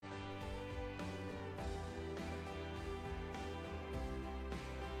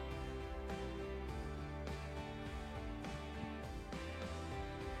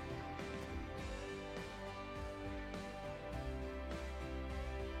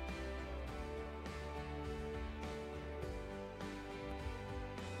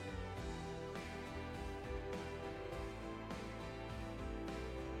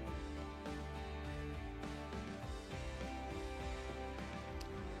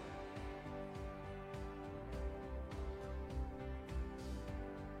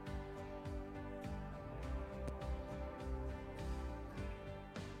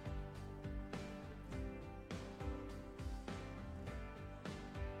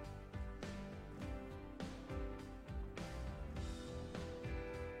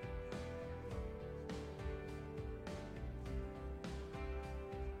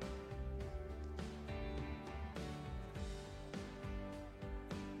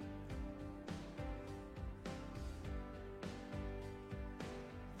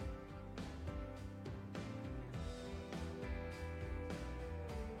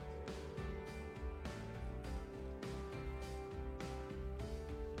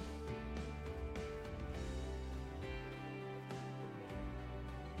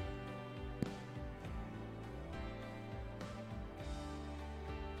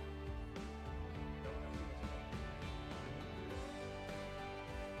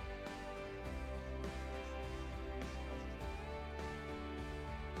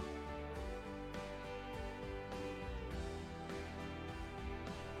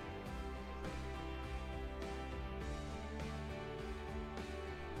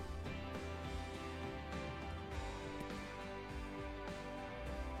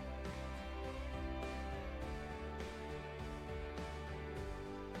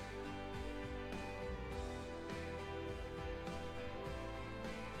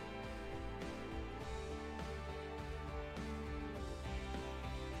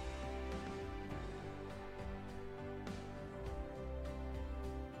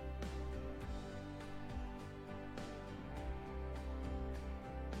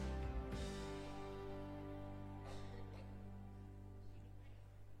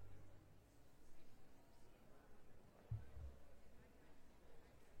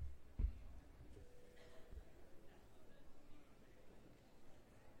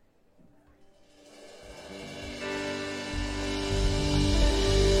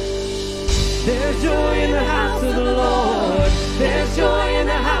joy in the house of the Lord. There's joy in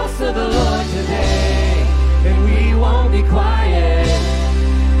the house of the Lord today, and we won't be quiet.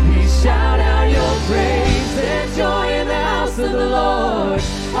 We shout out your praise. There's joy in the house of the Lord.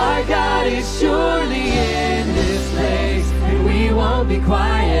 Our God is surely in this place, and we won't be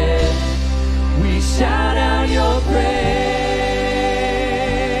quiet. We shout out your praise.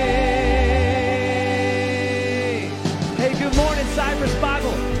 Hey, good morning, Cypress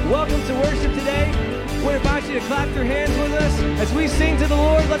Bible. Welcome to worship today. I want to invite you to clap your hands with us as we sing to the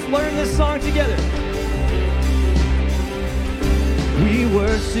Lord. Let's learn this song together. We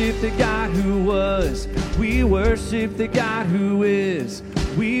worship the God who was. We worship the God who is.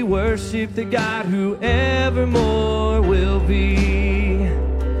 We worship the God who evermore will be.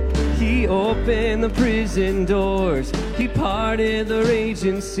 He opened the prison doors. He parted the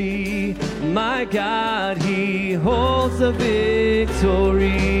raging sea. My God, He holds the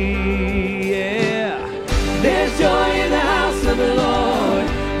victory. Yeah. There's joy in the house of the Lord.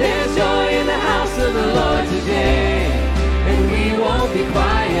 There's joy in the house of the Lord today, and we won't be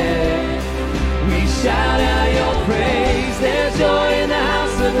quiet. We shout out your praise. There's joy in the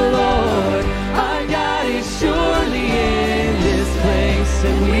house of the Lord. Our God is surely in this place,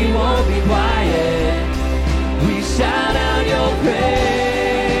 and we won't be quiet. We shout out your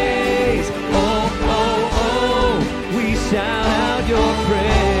praise. Oh, oh, oh. We shout out your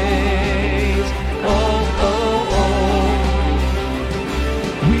praise. Oh, oh, oh.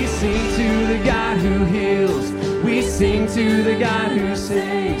 We sing to the God who heals. We sing to the God who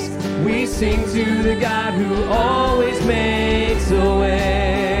saves. We sing to the God who always makes a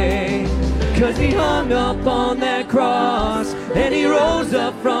way. 'Cause He hung up on that cross and He rose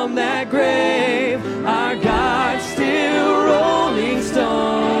up from that grave. Our God's still rolling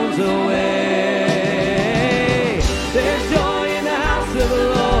stones away. There's joy in the house of the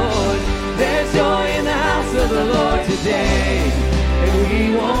Lord. There's joy in the house of the Lord today, and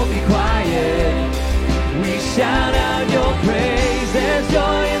we won't be quiet. We shout out your praise. There's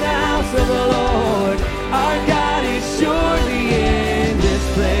joy in the house of the Lord. Our God is surely in this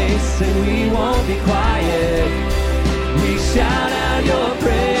place, and we won't be quiet. We shout out your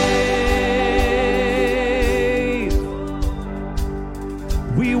praise.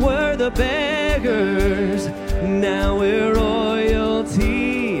 We were the beggars, now we're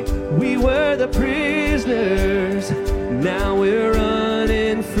royalty. We were the prisoners, now we're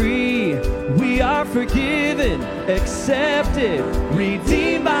running free. We are forgiven, accepted,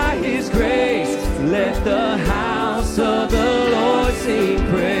 redeemed by His grace. Let the house of the Lord sing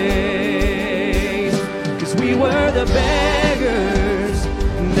praise. 'Cause we were the beggars,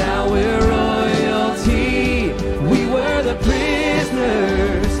 now we're royalty. We were the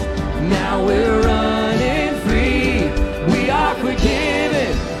prisoners, now we're running free. We are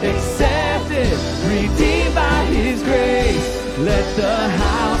forgiven, accepted, redeemed by His grace. Let the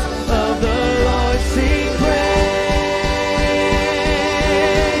house of the Lord sing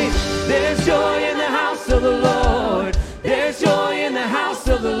praise. There's joy in the house of the Lord. There's joy in the house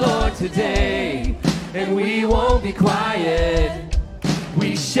of the Lord today, and we won't be quiet.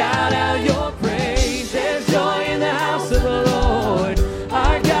 We shout out your praise. There's joy in the house of the Lord.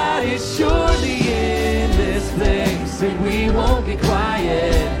 Our God is surely in this place, and we won't be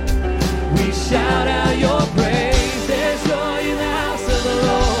quiet. We shout out your praise. There's joy in the house of the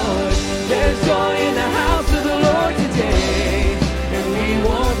Lord. There's joy in the house of the Lord today, and we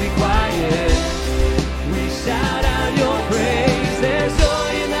won't be quiet. We shout out your praise. There's joy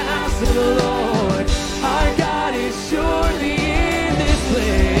in the house of the Lord. Our God is surely in this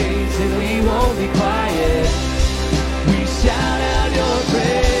place, and we won't be quiet. We shout out your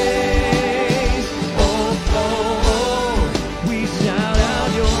praise. Oh, oh, oh. We shout out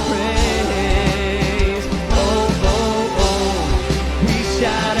your praise. Oh, oh, oh. We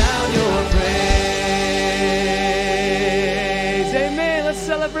shout out your praise. Amen. Let's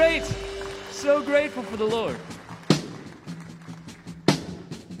celebrate. So grateful for the Lord.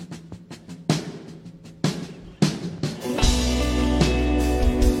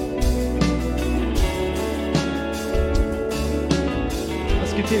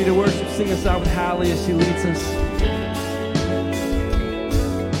 Let's continue to worship. Sing us out with Hallie as she leads us.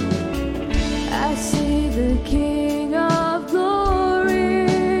 I see the King of Glory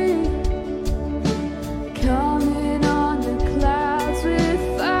coming on the clouds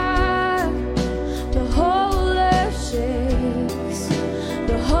with fire. The whole earth shakes.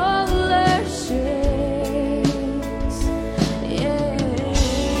 The whole earth shakes. Yeah.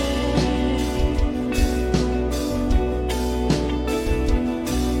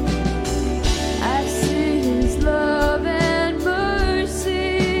 I see His love and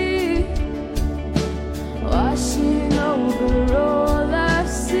mercy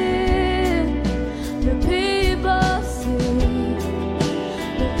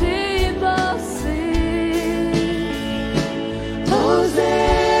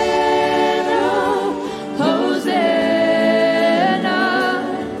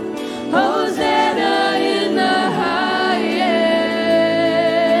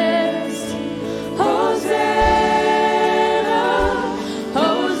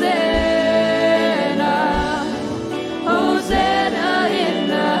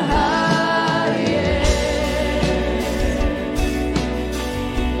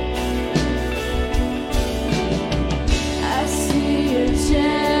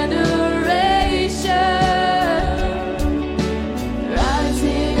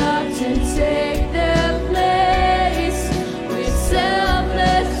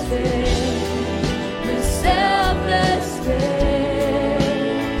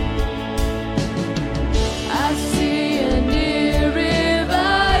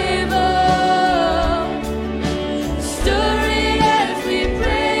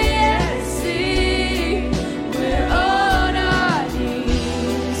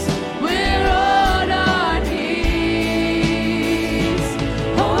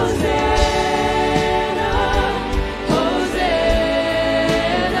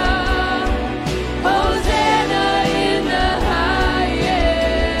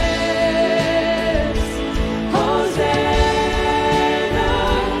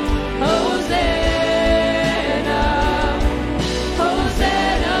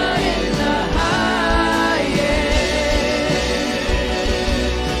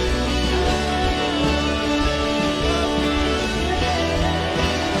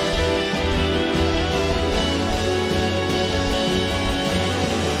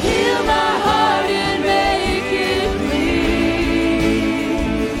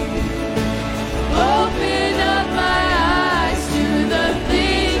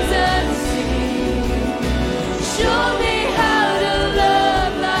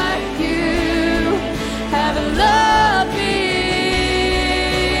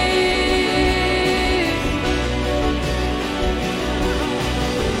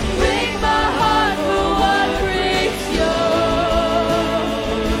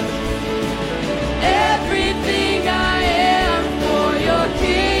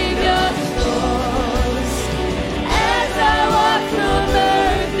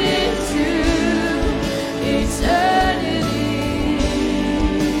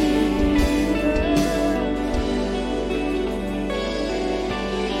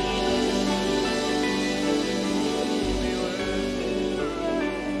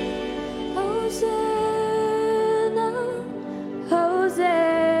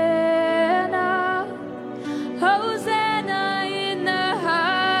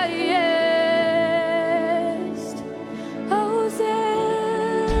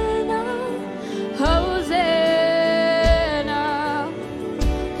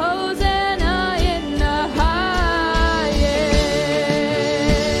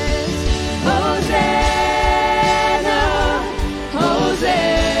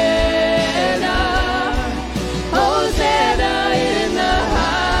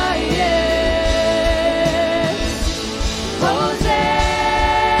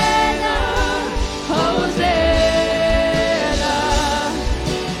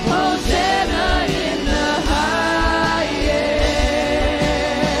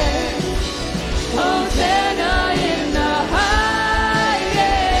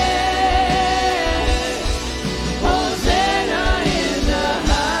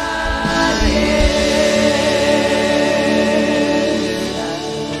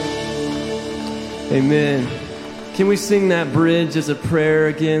Amen. Can we sing that bridge as a prayer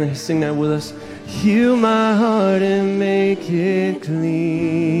again? Sing that with us. Heal my heart and make it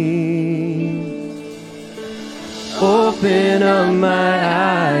clean. Open up my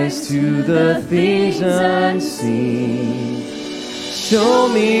eyes to the things unseen. Show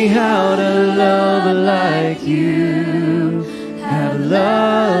me how to love like you have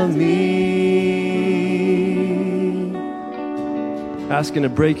loved me. Asking to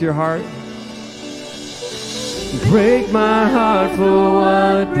break your heart. Break my heart for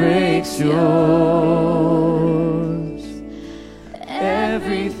what breaks yours.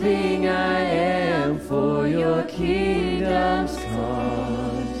 Everything I am for your kingdom's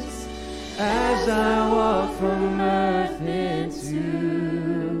cause. As I walk from earth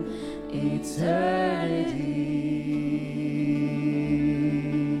into eternity.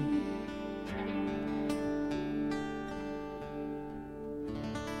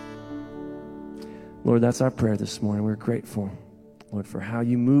 Lord, that's our prayer this morning. We're grateful, Lord, for how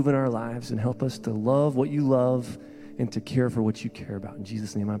you move in our lives and help us to love what you love and to care for what you care about. In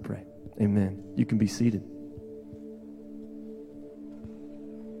Jesus' name I pray. Amen. You can be seated.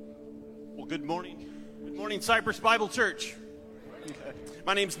 Well, good morning. Good morning, Cypress Bible Church.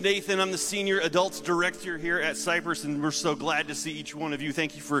 My name's Nathan. I'm the Senior Adults Director here at Cypress, and we're so glad to see each one of you.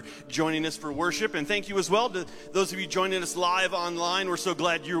 Thank you for joining us for worship, and thank you as well to those of you joining us live online. We're so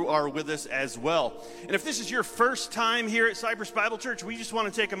glad you are with us as well. And if this is your first time here at Cypress Bible Church, we just want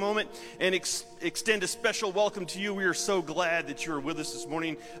to take a moment and extend a special welcome to you. We are so glad that you are with us this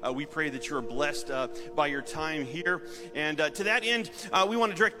morning. We pray that you are blessed by your time here. And to that end, we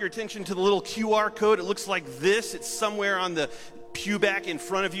want to direct your attention to the little QR code. It looks like this. It's somewhere on the pew back in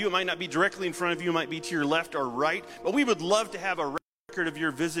front of you. It might not be directly in front of you. It might be to your left or right. But we would love to have a record of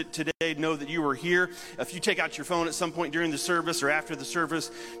your visit today, know that you were here. If you take out your phone at some point during the service or after the service,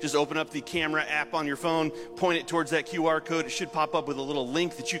 just open up the camera app on your phone, point it towards that QR code. It should pop up with a little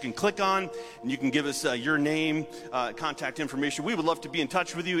link that you can click on, and you can give us your name, contact information. We would love to be in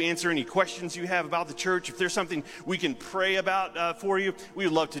touch with you, answer any questions you have about the church. If there's something we can pray about for you, we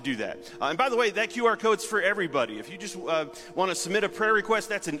would love to do that. And by the way, that QR code's for everybody. If you just want to submit a prayer request,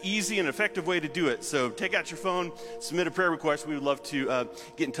 that's an easy and effective way to do it. So take out your phone, submit a prayer request. We would love to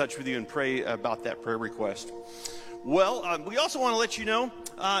get in touch with you and pray about that prayer request. Well, we also want to let you know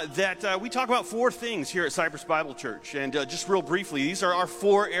that we talk about 4 things here at Cypress Bible Church. And just real briefly, these are our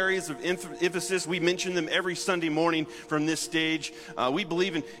 4 areas of emphasis. We mention them every Sunday morning from this stage. We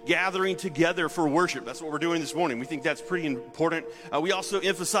believe in gathering together for worship. That's what we're doing this morning. We think that's pretty important. We also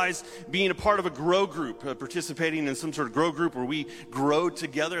emphasize being a part of a grow group, participating in some sort of grow group where we grow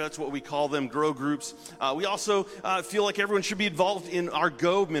together. That's what we call them, grow groups. We also feel like everyone should be involved in our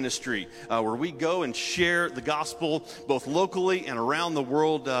Go ministry, where we go and share the gospel both locally and around the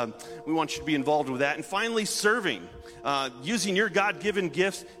world. We want you to be involved with that. And finally, serving. Using your God-given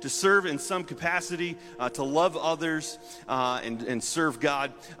gifts to serve in some capacity, to love others, and serve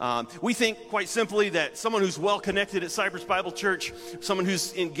God. We think, quite simply, that someone who's well-connected at Cypress Bible Church, someone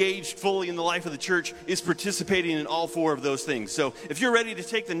who's engaged fully in the life of the church, is participating in all 4 of those things. So if you're ready to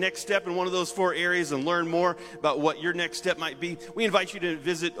take the next step in one of those 4 areas and learn more about what your next step might be, we invite you to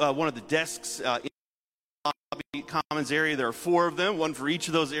visit one of the desks in Commons area. There are 4 of them, one for each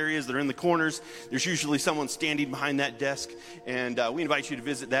of those areas. They're in the corners. There's usually someone standing behind that desk, and we invite you to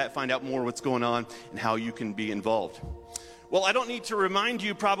visit that, find out more what's going on and how you can be involved. Well, I don't need to remind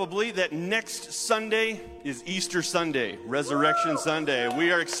you probably that next Sunday is Easter Sunday, Resurrection Sunday.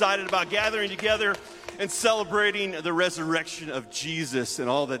 We are excited about gathering together and celebrating the resurrection of Jesus and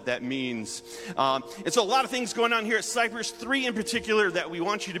all that that means. And so a lot of things going on here at Cypress, 3 in particular that we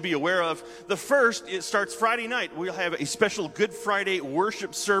want you to be aware of. The first, it starts Friday night. We'll have a special Good Friday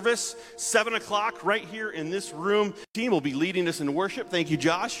worship service, 7 o'clock right here in this room. The team will be leading us in worship. Thank you,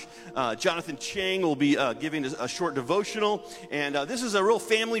 Josh. Jonathan Chang will be giving us a short devotional. And this is a real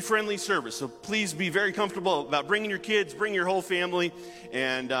family-friendly service, so please be very comfortable about bringing your kids, bring your whole family.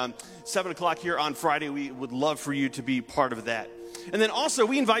 And 7 o'clock here on Friday, we would love for you to be part of that. And then also,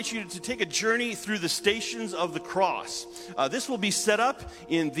 we invite you to take a journey through the Stations of the Cross. This will be set up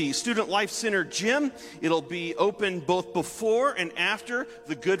in the Student Life Center gym. It'll be open both before and after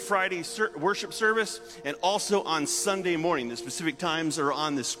the Good Friday worship service, and also on Sunday morning. The specific times are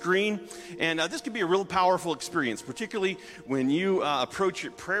on the screen. And this could be a real powerful experience, particularly when you approach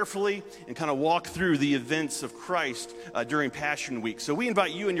it prayerfully and kind of walk through the events of Christ during Passion Week. So we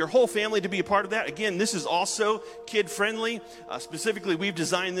invite you and your whole family to be a part of that. Again, this is also kid-friendly, Specifically, we've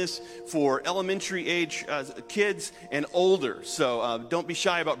designed this for elementary age kids and older. So don't be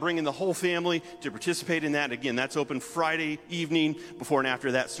shy about bringing the whole family to participate in that. Again, that's open Friday evening before and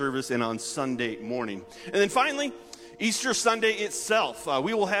after that service and on Sunday morning. And then finally, Easter Sunday itself,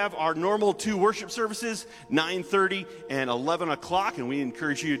 we will have our normal 2 worship services, 9:30 and 11 o'clock, and we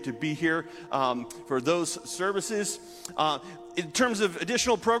encourage you to be here for those services. In terms of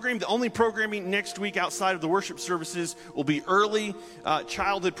additional programming, the only programming next week outside of the worship services will be early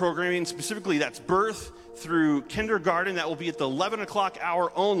childhood programming. Specifically, that's birth through kindergarten. That will be at the 11 o'clock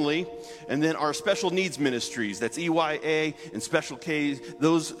hour only. And then our special needs ministries, that's EYA and Special K,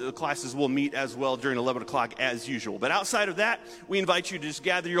 those classes will meet as well during 11 o'clock as usual. But outside of that, we invite you to just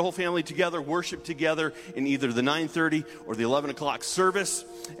gather your whole family together, worship together in either the 9:30 or the 11 o'clock service.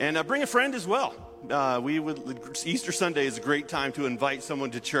 And bring a friend as well. Easter Sunday is a great time to invite someone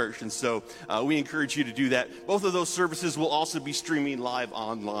to church, and so we encourage you to do that. Both of those services will also be streaming live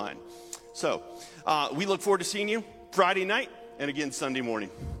online. So we look forward to seeing you Friday night and again Sunday morning.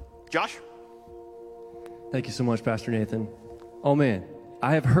 Josh? Thank you so much, Pastor Nathan. Oh man,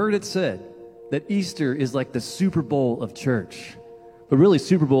 I have heard it said that Easter is like the Super Bowl of church. But really,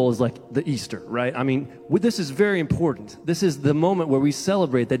 Super Bowl is like the Easter, right? I mean, this is very important. This is the moment where we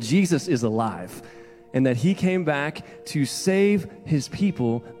celebrate that Jesus is alive and that he came back to save his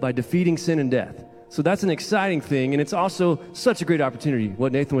people by defeating sin and death. So that's an exciting thing, and it's also such a great opportunity,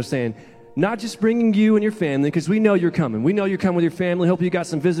 what Nathan was saying. Not just bringing you and your family, because we know you're coming. We know you're coming with your family. Hope you got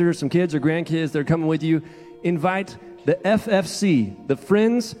some visitors, some kids or grandkids that are coming with you. Invite the FFC, the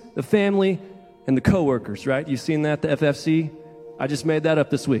friends, the family, and the coworkers, right? You've seen that, the FFC? I just made that up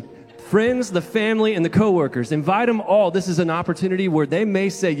this week. Friends, the family, and the coworkers. Invite them all. This is an opportunity where they may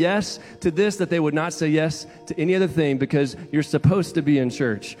say yes to this, that they would not say yes to any other thing, because you're supposed to be in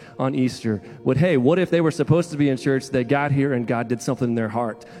church on Easter. Hey, what if they were supposed to be in church, they got here and God did something in their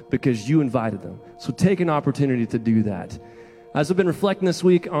heart because you invited them? So take an opportunity to do that. As I've been reflecting this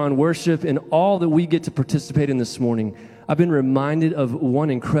week on worship and all that we get to participate in this morning, I've been reminded of one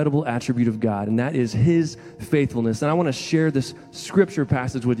incredible attribute of God, and that is his faithfulness. And I want to share this scripture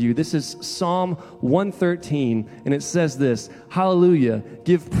passage with you. This is Psalm 113, and it says this: Hallelujah,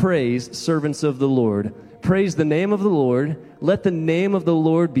 give praise, servants of the Lord. Praise the name of the Lord. Let the name of the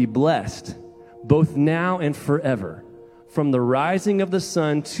Lord be blessed, both now and forever. From the rising of the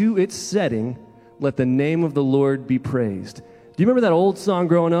sun to its setting, let the name of the Lord be praised. Do you remember that old song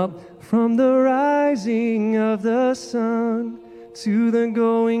growing up? From the rising of the sun to the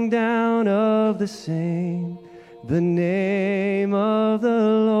going down of the same, the name of the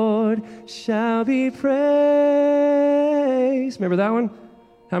Lord shall be praised. Remember that one?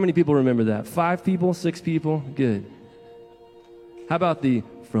 How many people remember that? 5 people? 6 people? Good. How about the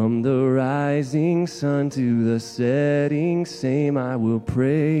from the rising sun to the setting same, I will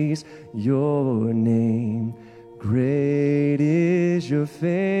praise your name. Great is your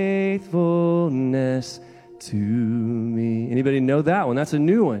faithfulness to me. Anybody know that one? That's a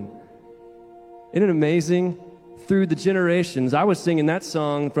new one. Isn't it amazing? Through the generations, I was singing that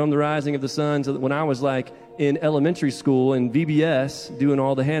song, From the Rising of the Sun, when I was like in elementary school in VBS, doing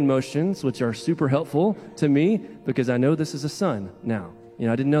all the hand motions, which are super helpful to me because I know this is a sun now. You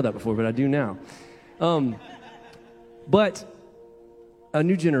know, I didn't know that before, but I do now. But a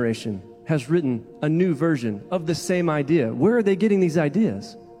new generation has written a new version of the same idea. Where are they getting these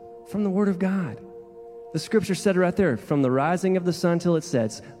ideas? From the Word of God. The scripture said it right there, from the rising of the sun till it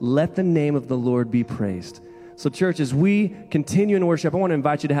sets, let the name of the Lord be praised. So church, as we continue in worship, I want to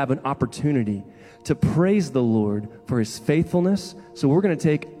invite you to have an opportunity to praise the Lord for his faithfulness. So we're going to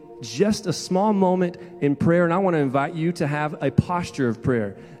take just a small moment in prayer, and I want to invite you to have a posture of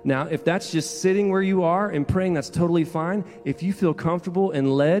prayer. Now, if that's just sitting where you are and praying, that's totally fine. If you feel comfortable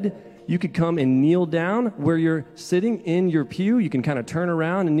and led, you could come and kneel down where you're sitting in your pew. You can kind of turn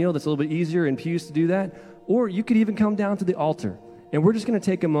around and kneel. That's a little bit easier in pews to do that. Or you could even come down to the altar. And we're just going to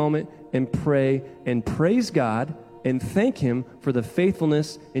take a moment and pray and praise God and thank him for the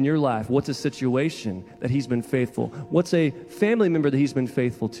faithfulness in your life. What's a situation that he's been faithful? What's a family member that he's been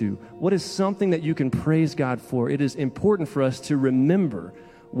faithful to? What is something that you can praise God for? It is important for us to remember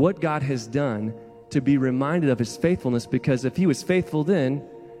what God has done, to be reminded of his faithfulness, because if he was faithful then,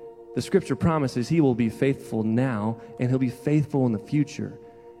 the scripture promises he will be faithful now, and he'll be faithful in the future.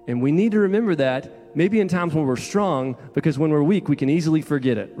 And we need to remember that maybe in times when we're strong, because when we're weak, we can easily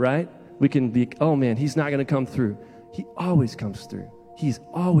forget it, right? We can be, oh man, he's not going to come through. He always comes through. He's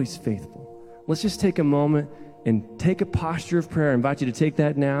always faithful. Let's just take a moment and take a posture of prayer. I invite you to take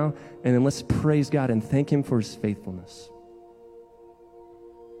that now, and then let's praise God and thank him for his faithfulness.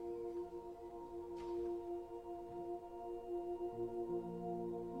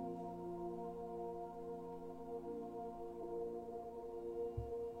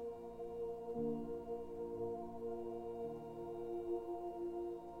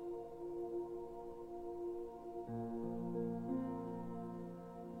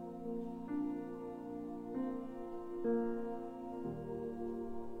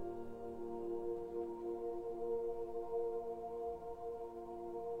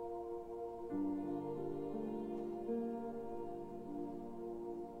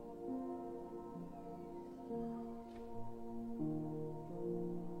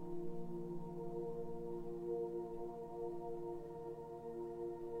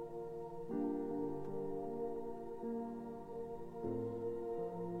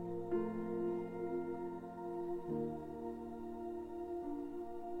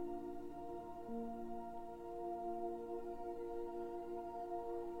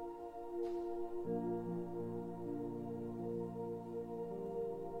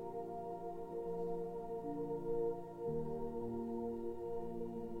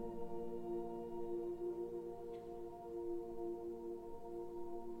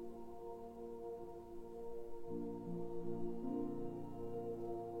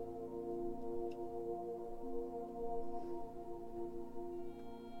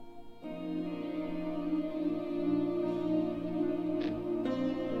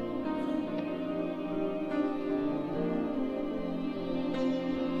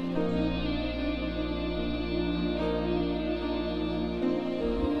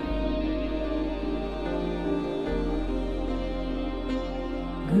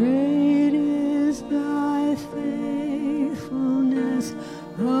 Great is thy faithfulness,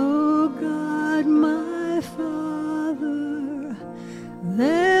 O God, my Father.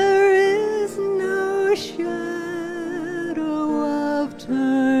 There is no shadow of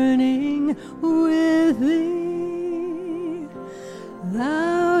turning with thee.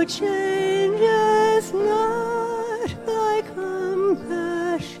 Thou changest not, thy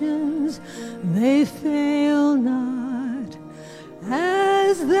compassions, they fail not.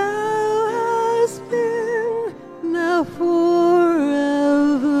 As thou hast been, thou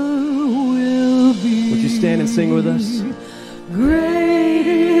forever will be. Would you stand and sing with us? Great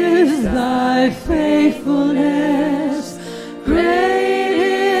is thy faithfulness. Great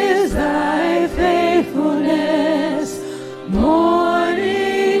is thy faithfulness.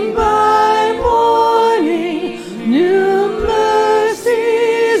 Morning by morning, new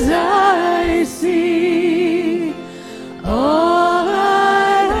mercies I see. All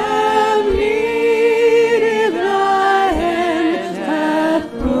I have needed, thy hand hath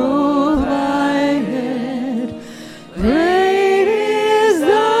provided. Great is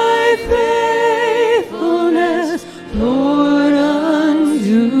thy faithfulness, Lord,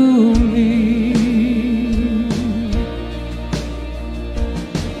 unto me.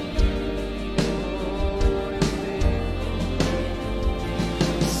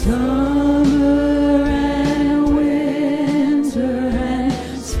 Summer and winter and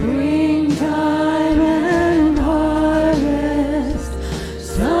springtime and harvest,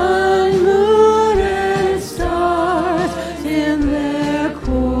 sun, moon, and stars in their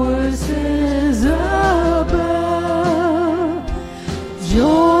courses above,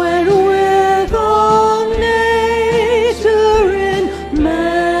 join with all nature in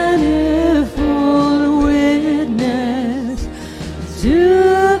manifold witness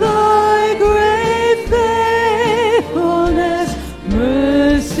to thy great faithfulness,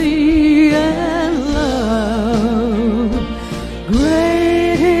 mercy, and love.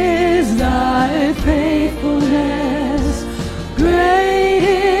 Great is thy faithfulness. Great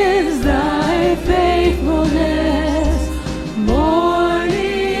is thy faithfulness.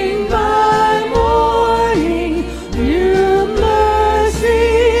 Morning by morning, new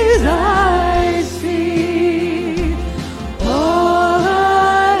mercies I see. All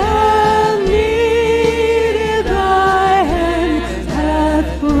I have needed, thy hand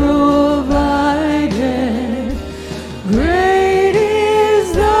hath provided. Great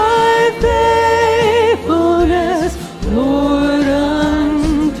is thy faithfulness, Lord,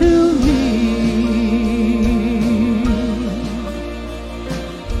 unto me.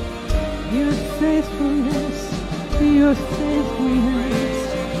 Your faithfulness, your faithfulness.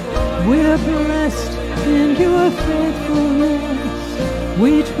 We're blessed in your faithfulness.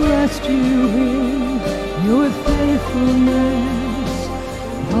 We trust you in your faithfulness.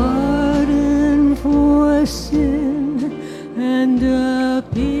 Pardon for sin and a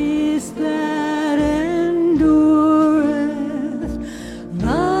peace that endureth.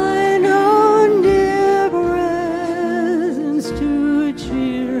 Thine own dear presence to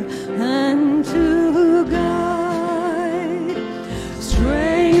cheer and to guide.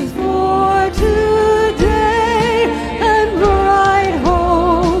 Strength for today and bright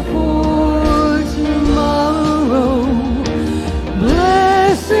hope for tomorrow.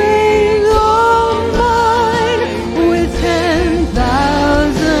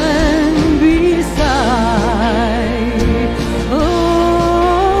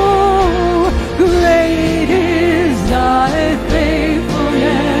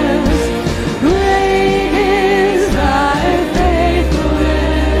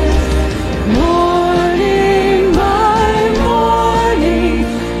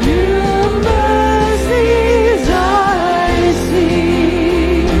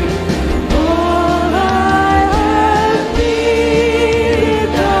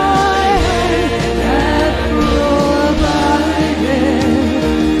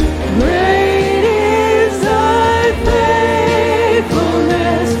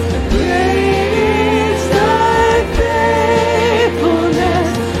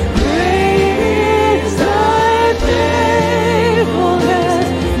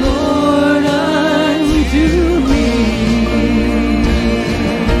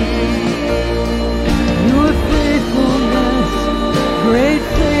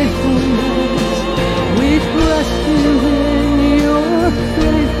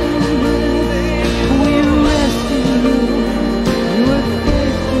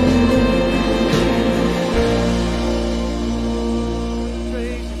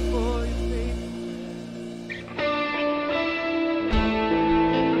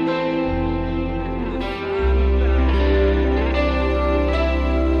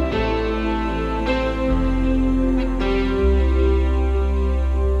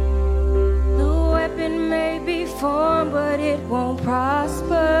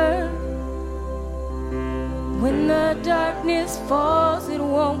 falls, it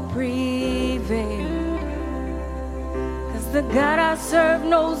won't prevail. 'Cause the God I serve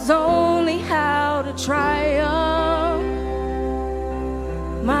knows only how to triumph.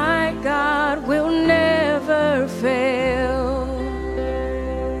 My God will never fail.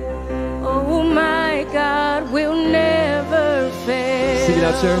 Oh, my God will never fail. Sing it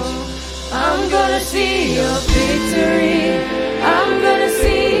out, church. I'm gonna see a victory. I'm gonna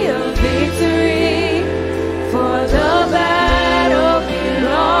see a victory. For the battle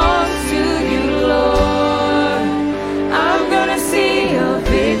belongs to you, Lord. I'm gonna see a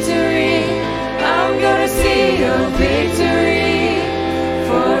victory. I'm gonna see a victory.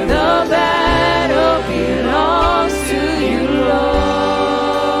 For the battle belongs to you, Lord.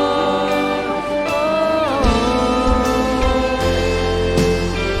 Oh,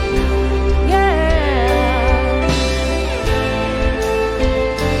 yeah.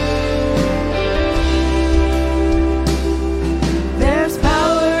 There's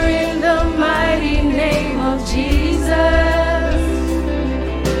power in the mighty name of Jesus.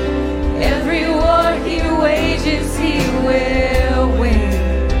 Every war he wages, he will win.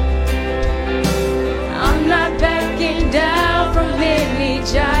 I'm not backing down from any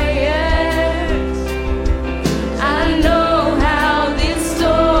giants. I know how this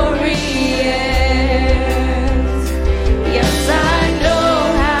story ends. Yes, I know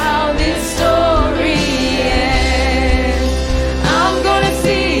how this story ends. I'm gonna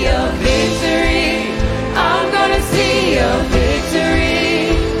see a victory. I'm gonna see a victory.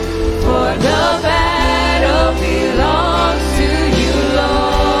 For the battle belongs to you,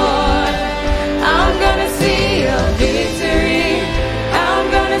 Lord. I'm gonna see a victory. I'm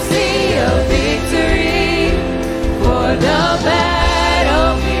gonna see a victory. For the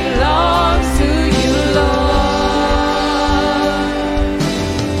battle belongs to you, Lord.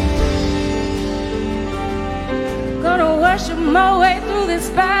 Gonna worship my way through this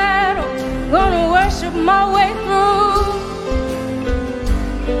battle. Gonna worship my way through.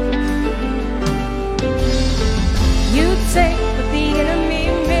 You take what the enemy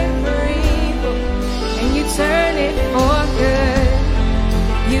meant for evil, and you turn it for good.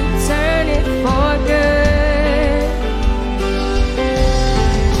 You turn it for good.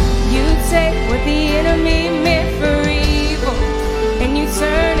 You take what the enemy meant for evil, and you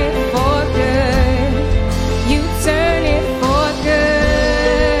turn it for good. You turn it for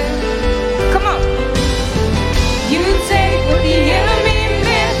good. Come on. You take what the enemy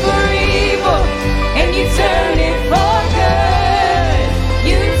meant for evil, and you turn it for good.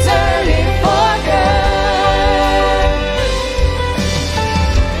 You turn it for good.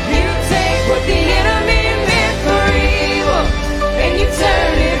 You take what the enemy meant for evil, and you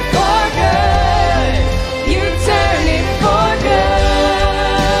turn it for good. You turn it for good.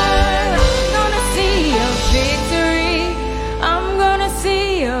 I'm gonna see a victory. I'm gonna see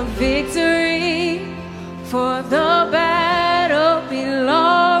a victory. For the battle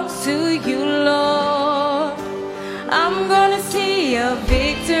belongs to you, Lord. I'm gonna see a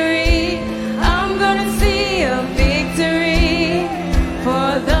victory. I'm gonna see a victory. For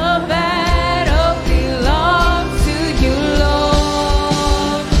the battle belongs to you,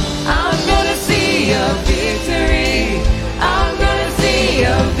 Lord. I'm gonna see a victory. I'm gonna see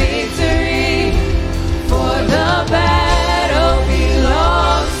a victory. For the battle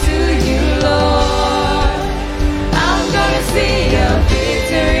belongs to you, Lord. I'm gonna see a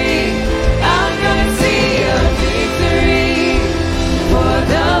victory. I'm gonna see a victory. For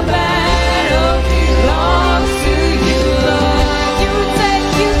the battle belongs to you, Lord.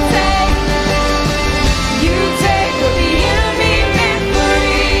 You take what the enemy meant for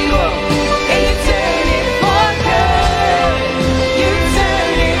evil, and you turn it for good. You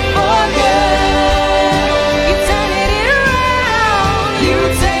turn it for good. You turn it around. You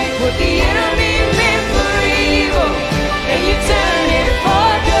take what the enemy meant for evil, and you turn it for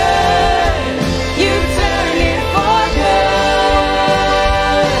good. You turn it for good.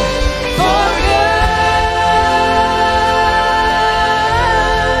 For good.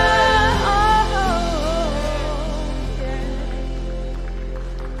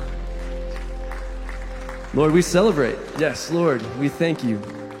 Lord, we celebrate. Yes, Lord, we thank you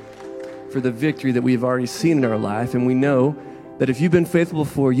for the victory that we've already seen in our life. And we know that if you've been faithful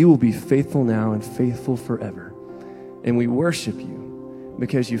before, you will be faithful now and faithful forever. And we worship you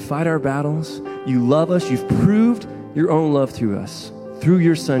because you fight our battles. You love us. You've proved your own love to us through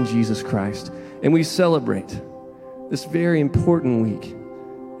your Son, Jesus Christ. And we celebrate this very important week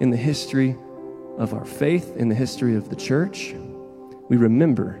in the history of our faith, in the history of the church. We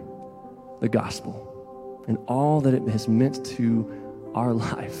remember the gospel and all that it has meant to our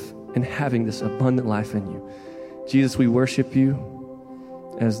life and having this abundant life in you. Jesus, we worship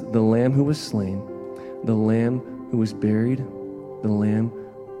you as the Lamb who was slain, the Lamb who was buried, the Lamb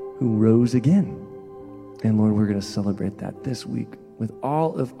who rose again. And Lord, we're going to celebrate that this week with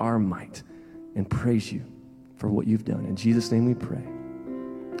all of our might and praise you for what you've done. In Jesus' name we pray.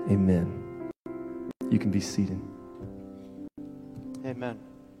 Amen. You can be seated. Amen.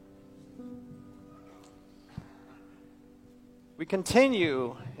 We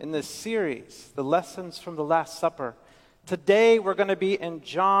continue in this series, the lessons from the Last Supper. Today we're going to be in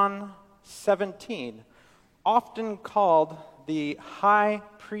John 17, often called the high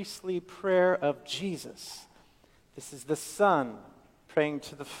priestly prayer of Jesus. This is the Son praying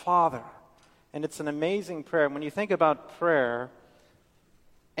to the Father. And it's an amazing prayer. When you think about prayer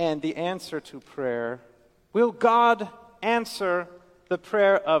and the answer to prayer, will God answer the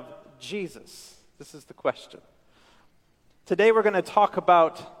prayer of Jesus? This is the question. Today we're going to talk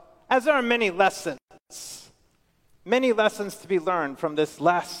about, as there are many lessons to be learned from this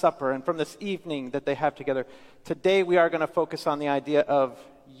Last Supper and from this evening that they have together. Today we are going to focus on the idea of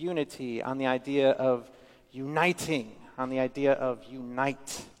unity, on the idea of uniting, on the idea of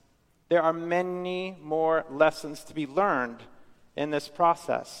unite. There are many more lessons to be learned in this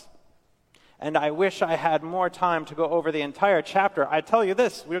process. And I wish I had more time to go over the entire chapter. I tell you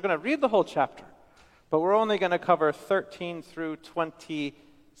this, we're going to read the whole chapter, but we're only going to cover 13 through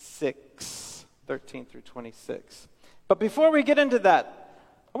 26. 13 through 26. But before we get into that,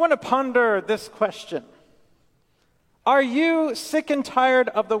 I want to ponder this question. Are you sick and tired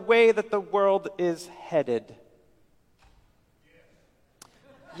of the way that the world is headed?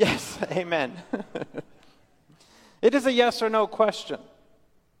 Yes, amen. It is a yes or no question.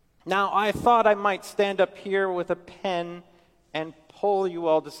 Now, I thought I might stand up here with a pen and poll you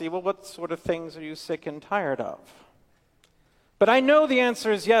all to see, well, what sort of things are you sick and tired of? But I know the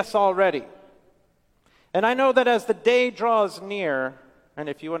answer is yes already. And I know that as the day draws near, and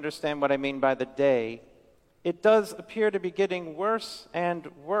if you understand what I mean by the day, it does appear to be getting worse and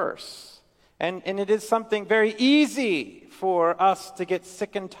worse. And it is something very easy for us to get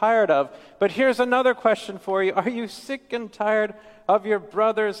sick and tired of. But here's another question for you. Are you sick and tired of your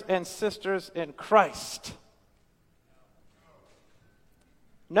brothers and sisters in Christ?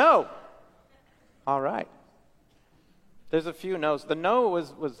 No. All right. There's a few no's. The no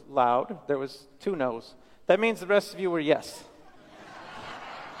was loud. There was 2 no's. That means the rest of you were yes.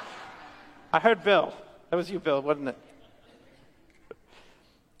 I heard Bill. That was you, Bill, wasn't it?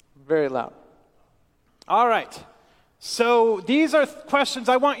 Very loud. All right. So these are questions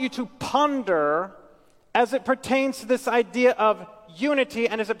I want you to ponder as it pertains to this idea of unity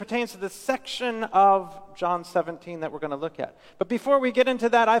and as it pertains to this section of John 17 that we're going to look at. But before we get into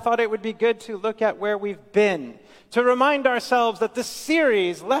that, I thought it would be good to look at where we've been, to remind ourselves that this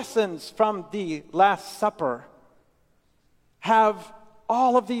series, Lessons from the Last Supper, have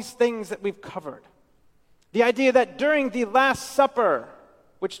all of these things that we've covered. The idea that during the Last Supper,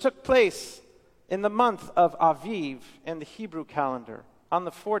 which took place in the month of Aviv in the Hebrew calendar, on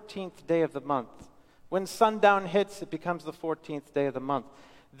the 14th day of the month, when sundown hits, it becomes the 14th day of the month.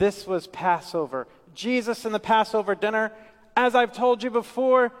 This was Passover. Jesus in the Passover dinner, as I've told you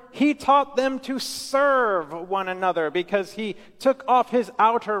before, he taught them to serve one another because he took off his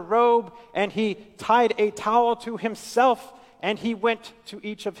outer robe and he tied a towel to himself and he went to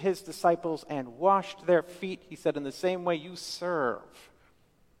each of his disciples and washed their feet. He said, in the same way you serve.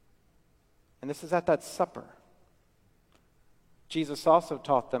 And this is at that supper. Jesus also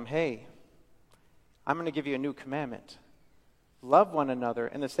taught them, hey, I'm going to give you a new commandment. Love one another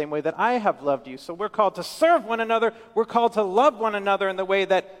in the same way that I have loved you. So we're called to serve one another. We're called to love one another in the way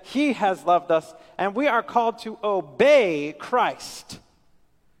that he has loved us. And we are called to obey Christ.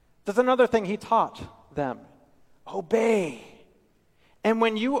 There's another thing he taught them. Obey. And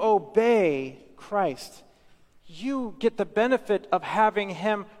when you obey Christ, you get the benefit of having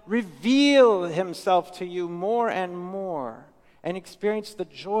him reveal himself to you more and more and experience the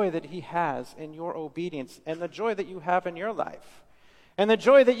joy that he has in your obedience and the joy that you have in your life and the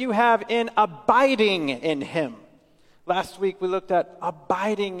joy that you have in abiding in him. Last week we looked at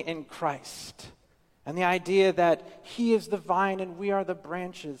abiding in Christ and the idea that he is the vine and we are the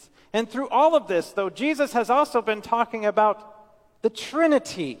branches. And through all of this, though, Jesus has also been talking about the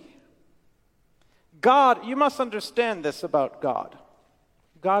Trinity. God, you must understand this about God.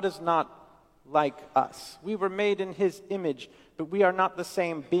 God is not like us. We were made in his image, but we are not the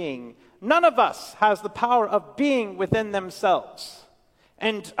same being. None of us has the power of being within themselves.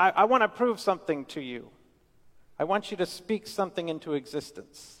 And I want to prove something to you. I want you to speak something into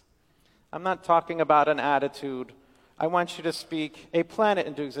existence. I'm not talking about an attitude. I want you to speak a planet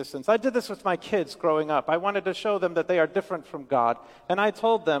into existence. I did this with my kids growing up. I wanted to show them that they are different from God. And I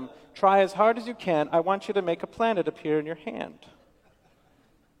told them, try as hard as you can. I want you to make a planet appear in your hand.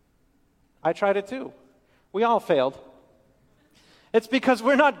 I tried it too. We all failed. It's because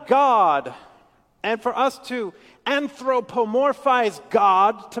we're not God. And for us to anthropomorphize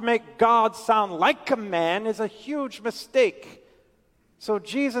God, to make God sound like a man, is a huge mistake. So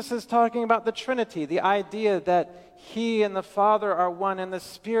Jesus is talking about the Trinity, the idea that He and the Father are one, and the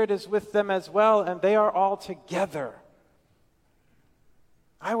Spirit is with them as well, and they are all together.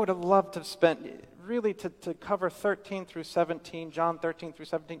 I would have loved to have spent, really to cover 13 through 17, John 13 through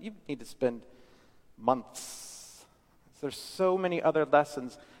 17, you need to spend months. There's so many other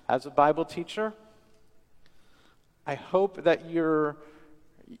lessons. As a Bible teacher, I hope that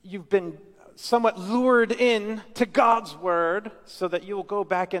you've been somewhat lured in to God's Word so that you will go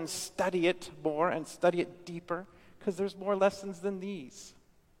back and study it more and study it deeper, because there's more lessons than these.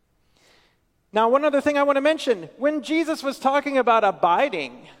 Now, one other thing I want to mention. When Jesus was talking about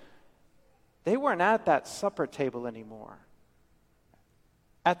abiding, they weren't at that supper table anymore.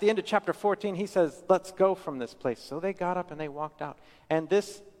 At the end of chapter 14, he says, let's go from this place. So they got up and they walked out. And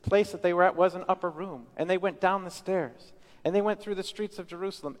this place that they were at was an upper room. And they went down the stairs. And they went through the streets of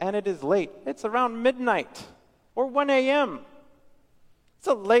Jerusalem. And it is late. It's around midnight or 1 a.m. It's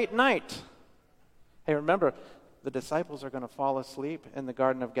a late night. Hey, remember, the disciples are going to fall asleep in the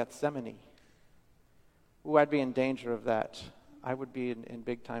Garden of Gethsemane. Ooh, I'd be in danger of that. I would be in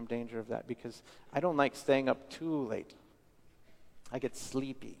big-time danger of that, because I don't like staying up too late. I get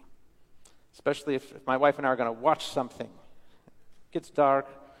sleepy, especially if my wife and I are going to watch something. It gets dark,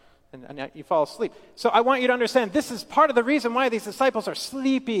 and you fall asleep. So I want you to understand, this is part of the reason why these disciples are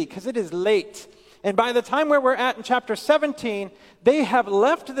sleepy, because it is late. And by the time where we're at in chapter 17, they have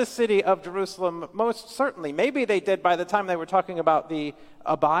left the city of Jerusalem, most certainly. Maybe they did by the time they were talking about the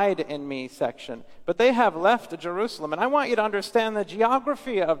abide in me section. But they have left Jerusalem. And I want you to understand the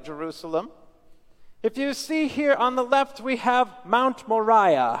geography of Jerusalem. If you see here on the left, we have Mount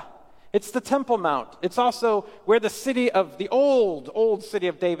Moriah. It's the Temple Mount. It's also where the city of the old city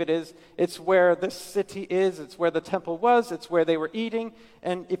of David is. It's where the city is. It's where the temple was. It's where they were eating.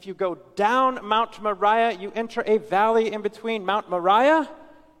 And if you go down Mount Moriah, you enter a valley in between Mount Moriah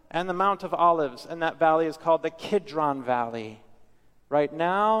and the Mount of Olives. And that valley is called the Kidron Valley. Right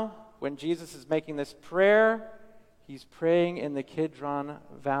now, when Jesus is making this prayer, he's praying in the Kidron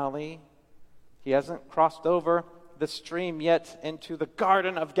Valley. He hasn't crossed over the stream yet into the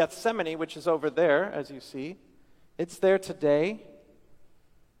Garden of Gethsemane, which is over there, as you see. It's there today.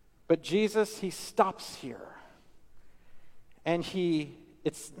 But Jesus, he stops here. And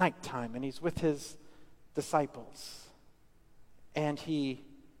it's nighttime, and he's with his disciples. And he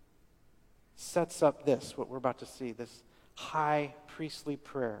sets up what we're about to see, this high priestly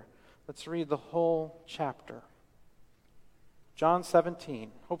prayer. Let's read the whole chapter. John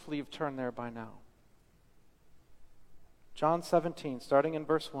 17. Hopefully you've turned there by now. John 17, starting in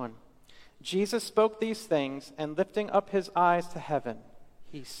verse 1. Jesus spoke these things, and lifting up his eyes to heaven,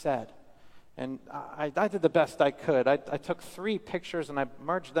 he said, and I did the best I could. I took 3 pictures and I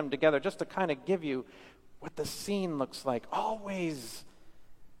merged them together just to kind of give you what the scene looks like. Always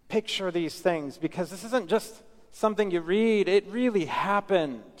picture these things, because this isn't just something you read. It really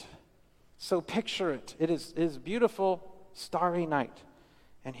happened. So picture it. It is beautiful, starry night.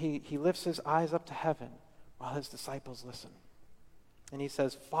 And he lifts his eyes up to heaven while his disciples listen. And he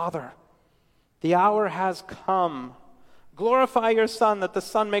says, Father, the hour has come. Glorify your Son, that the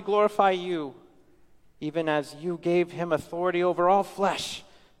Son may glorify you, even as you gave him authority over all flesh,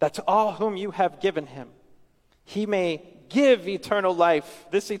 that to all whom you have given him, he may give eternal life.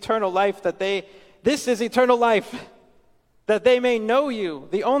 This is eternal life, that they may know you,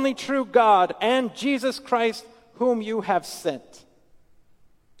 the only true God, and Jesus Christ, whom you have sent.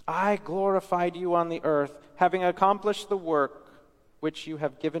 I glorified you on the earth, having accomplished the work which you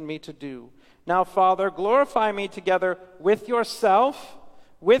have given me to do. Now, Father, glorify me together with yourself,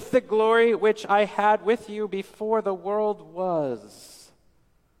 with the glory which I had with you before the world was.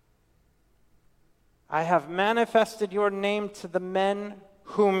 I have manifested your name to the men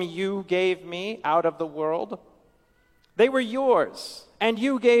whom you gave me out of the world. They were yours, and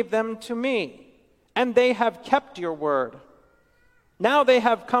you gave them to me, and they have kept your word. Now they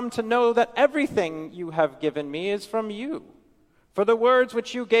have come to know that everything you have given me is from you. For the words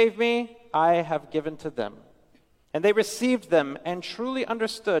which you gave me, I have given to them. And they received them and truly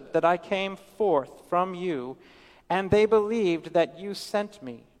understood that I came forth from you, and they believed that you sent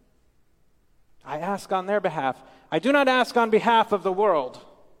me. I ask on their behalf. I do not ask on behalf of the world.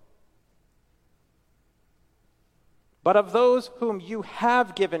 but of those whom you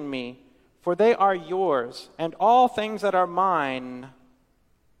have given me, for they are yours, and all things that are mine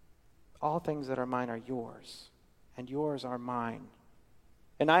are yours, and yours are mine.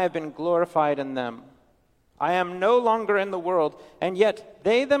 And I have been glorified in them. I am no longer in the world, and yet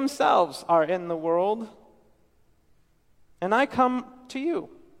they themselves are in the world. And I come to you.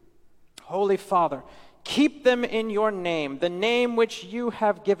 Holy Father, keep them in your name, the name which you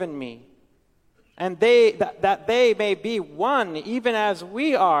have given me, and that they may be one, even as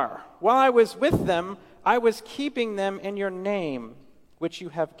we are. While I was with them, I was keeping them in your name, which you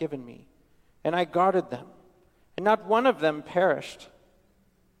have given me. And I guarded them, and not one of them perished,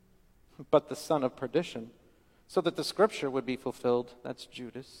 but the son of perdition, so that the scripture would be fulfilled. That's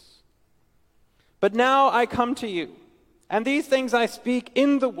Judas. But now I come to you, and these things I speak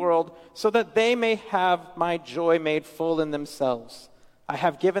in the world, so that they may have my joy made full in themselves. I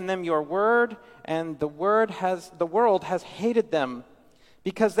have given them your word, and the world has hated them,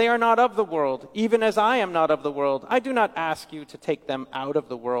 because they are not of the world, even as I am not of the world. I do not ask you to take them out of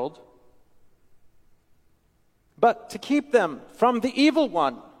the world, but to keep them from the evil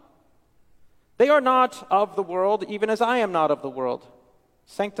one. They are not of the world, even as I am not of the world.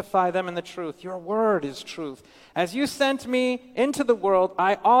 Sanctify them in the truth. Your word is truth. As you sent me into the world,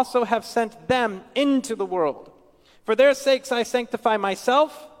 I also have sent them into the world. For their sakes I sanctify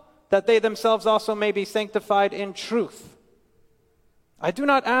myself, that they themselves also may be sanctified in truth. I do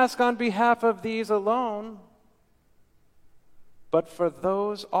not ask on behalf of these alone, but for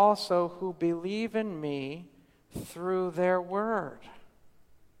those also who believe in me through their word,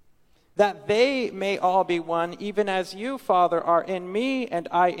 that they may all be one, even as you, Father, are in me and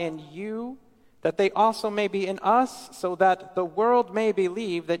I in you, that they also may be in us, so that the world may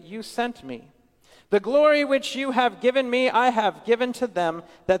believe that you sent me. The glory which you have given me, I have given to them,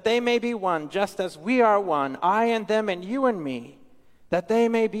 that they may be one, just as we are one, I and them and you and me, that they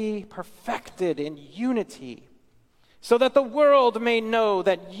may be perfected in unity, so that the world may know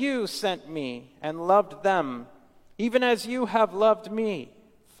that you sent me and loved them, even as you have loved me.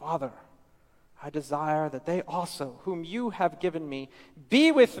 Father, I desire that they also, whom you have given me,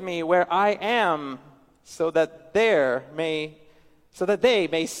 be with me where I am, so that they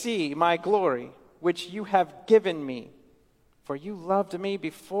may see my glory, which you have given me. For you loved me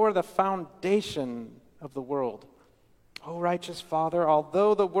before the foundation of the world. O righteous Father,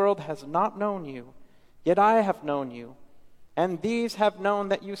 although the world has not known you, yet I have known you, and these have known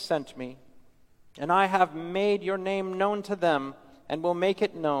that you sent me. And I have made your name known to them, and will make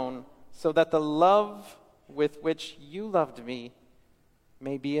it known, so that the love with which you loved me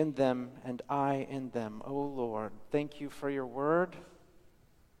may be in them, and I in them. O Lord, thank you for your word.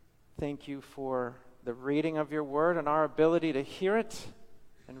 Thank you for the reading of your word and our ability to hear it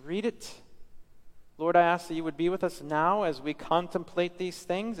and read it. Lord, I ask that you would be with us now as we contemplate these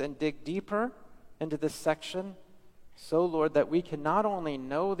things and dig deeper into this section. So, Lord, that we can not only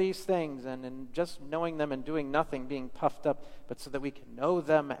know these things and in just knowing them and doing nothing, being puffed up, but so that we can know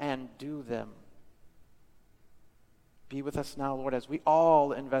them and do them. Be with us now, Lord, as we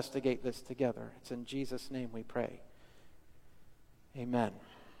all investigate this together. It's in Jesus' name we pray. Amen.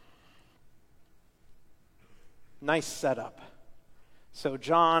 Nice setup. So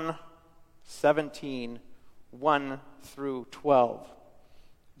John 17, 1 through 12.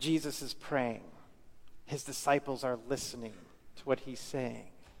 Jesus is praying. His disciples are listening to what he's saying.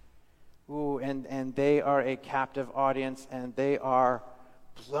 Ooh, and they are a captive audience, and they are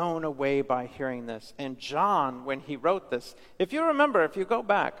blown away by hearing this. And John, when he wrote this, if you remember, if you go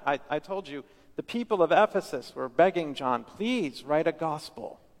back, I told you, the people of Ephesus were begging John, please write a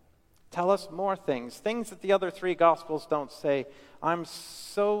gospel. Tell us more things that the other three gospels don't say. I'm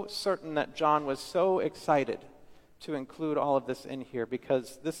so certain that John was so excited to include all of this in here,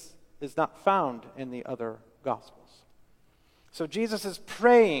 because this is not found in the other gospels. So Jesus is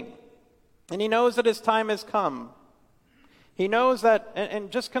praying, and he knows that his time has come. He knows that,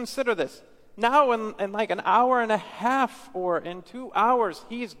 and just consider this, now in like an hour and a half or in 2 hours,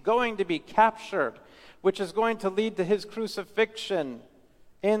 he's going to be captured, which is going to lead to his crucifixion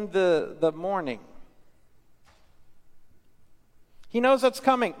in the morning. He knows that's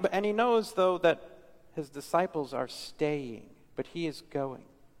coming, and he knows, though, that his disciples are staying, but he is going.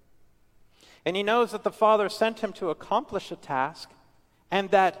 And he knows that the Father sent him to accomplish a task, and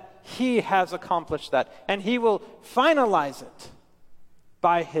that he has accomplished that, and he will finalize it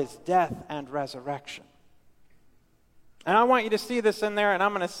by his death and resurrection. And I want you to see this in there, and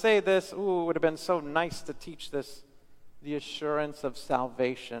I'm going to say this. Ooh, it would have been so nice to teach this. The assurance of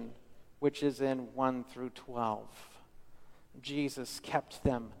salvation, which is in 1 through 12. Jesus kept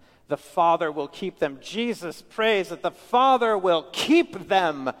them The Father will keep them. Jesus prays that the Father will keep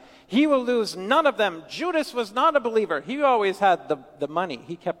them. He will lose none of them. Judas was not a believer. He always had the money.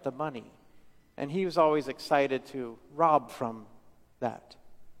 He kept the money. And he was always excited to rob from that.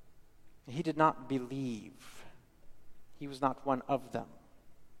 He did not believe. He was not one of them.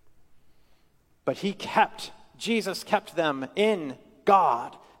 But Jesus kept them in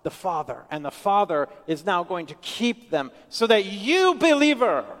God, the Father. And the Father is now going to keep them so that you,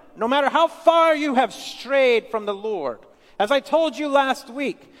 believer, no matter how far you have strayed from the Lord, as I told you last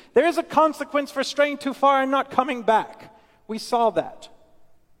week, there is a consequence for straying too far and not coming back. We saw that.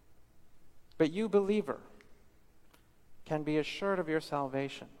 But you, believer, can be assured of your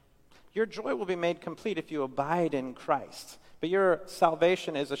salvation. Your joy will be made complete if you abide in Christ. But your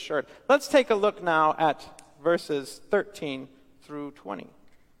salvation is assured. Let's take a look now at verses 13 through 20.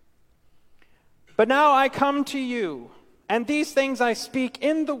 But now I come to you, and these things I speak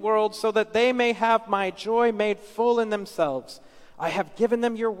in the world so that they may have my joy made full in themselves. I have given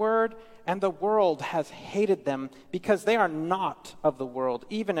them your word, and the world has hated them because they are not of the world,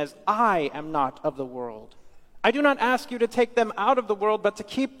 even as I am not of the world. I do not ask you to take them out of the world, but to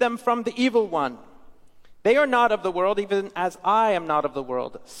keep them from the evil one. They are not of the world, even as I am not of the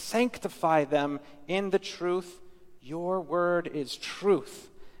world. Sanctify them in the truth. Your word is truth.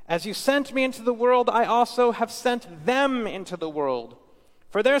 As you sent me into the world, I also have sent them into the world.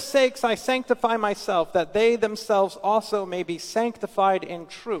 For their sakes I sanctify myself, that they themselves also may be sanctified in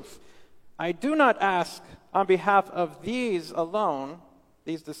truth. I do not ask on behalf of these alone,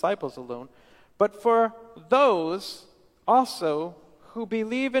 these disciples alone, but for those also who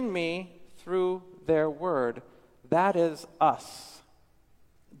believe in me through their word. That is us.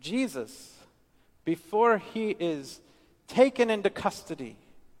 Jesus, before he is taken into custody,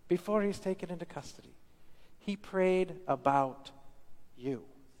 he prayed about you.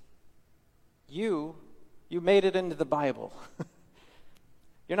 You made it into the Bible.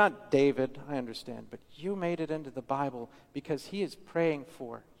 You're not David, I understand, but you made it into the Bible because he is praying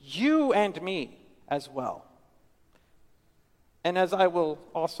for you and me as well. And as I will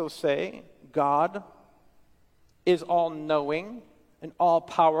also say, God is all-knowing and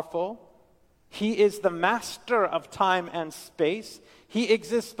all-powerful. He is the master of time and space. He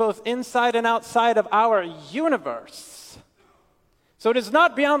exists both inside and outside of our universe. So it is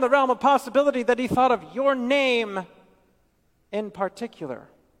not beyond the realm of possibility that he thought of your name in particular,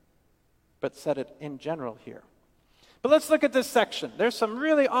 but said it in general here. But let's look at this section. There's some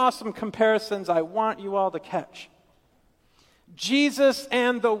really awesome comparisons I want you all to catch. Jesus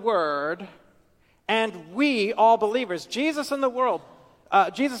and the Word, and we, all believers. Jesus and the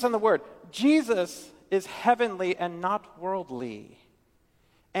Word. Jesus is heavenly and not worldly.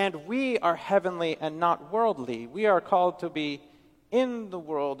 And we are heavenly and not worldly. We are called to be in the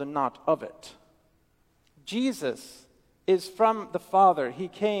world and not of it. Jesus is from the Father. He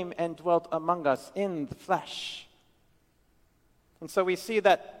came and dwelt among us in the flesh. And so we see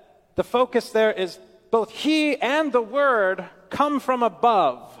that the focus there is both he and the Word come from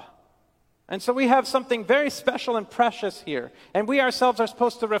above. And so we have something very special and precious here. And we ourselves are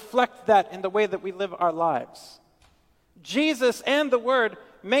supposed to reflect that in the way that we live our lives. Jesus and the Word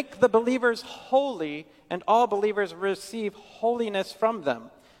make the believers holy, and all believers receive holiness from them.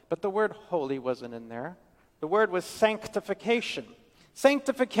 But the word holy wasn't in there. The word was sanctification.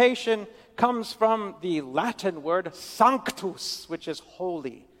 Sanctification comes from the Latin word sanctus, which is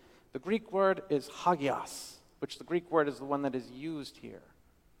holy. The Greek word is hagios, which the Greek word is the one that is used here.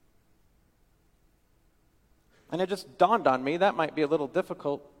 And it just dawned on me, that might be a little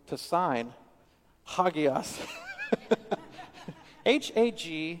difficult to sign. Hagios.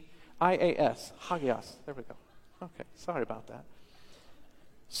 H-A-G-I-A-S. Hagios. There we go. Okay, sorry about that.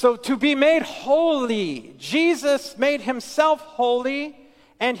 So to be made holy, Jesus made himself holy,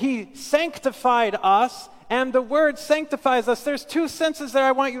 and he sanctified us, and the word sanctifies us. There's two senses there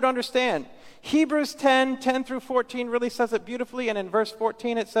I want you to understand. Hebrews 10 through 14 really says it beautifully, and in verse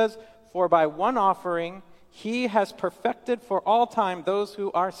 14 it says, "For by one offering he has perfected for all time those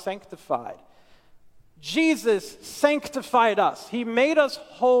who are sanctified." Jesus sanctified us. He made us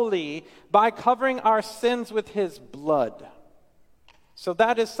holy by covering our sins with his blood. So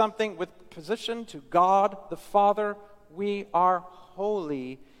that is something with position to God the Father. We are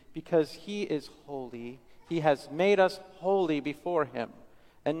holy because he is holy. He has made us holy before him.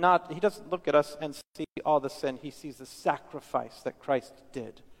 And he doesn't look at us and see all the sin. He sees the sacrifice that Christ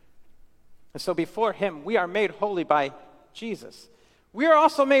did. And so before him, we are made holy by Jesus. We are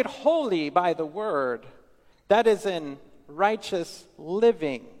also made holy by the Word. That is in righteous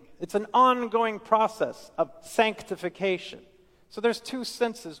living. It's an ongoing process of sanctification. So there's two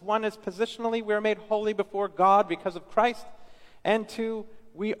senses. One is positionally, we are made holy before God because of Christ. And two,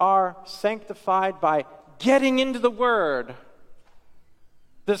 we are sanctified by getting into the Word,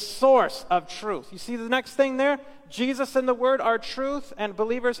 the source of truth. You see the next thing there? Jesus and the Word are truth, and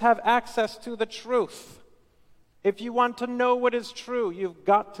believers have access to the truth. If you want to know what is true, you've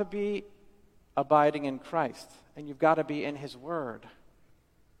got to be abiding in Christ, and you've got to be in His Word.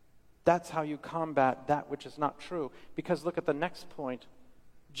 That's how you combat that which is not true. Because look at the next point.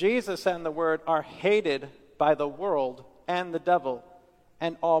 Jesus and the Word are hated by the world and the devil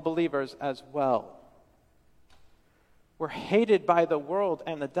and all believers as well. We're hated by the world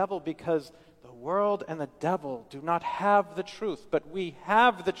and the devil because the world and the devil do not have the truth, but we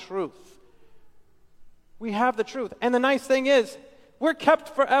have the truth. We have the truth. And the nice thing is, we're kept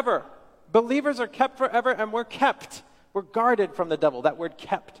forever. Believers are kept forever, and we're kept. We're guarded from the devil. That word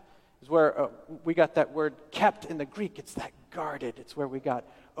kept is where we got that word kept in the Greek. It's that guarded. It's where we got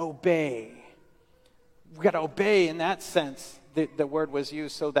obey. We got to obey in that sense. The word was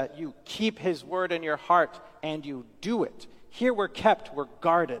used so that you keep His word in your heart and you do it. Here we're kept, we're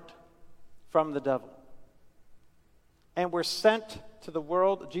guarded from the devil. And we're sent to the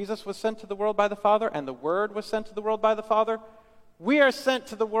world. Jesus was sent to the world by the Father, and the Word was sent to the world by the Father. We are sent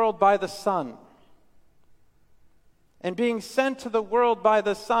to the world by the Son. And being sent to the world by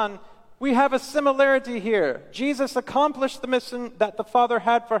the Son, we have a similarity here. Jesus accomplished the mission that the Father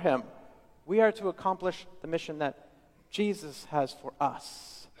had for Him. We are to accomplish the mission that Jesus has for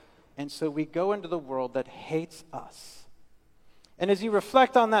us. And so we go into the world that hates us. And as you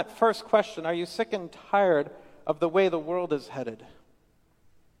reflect on that first question, are you sick and tired of the way the world is headed?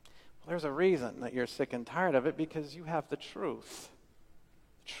 Well, there's a reason that you're sick and tired of it, because you have the truth.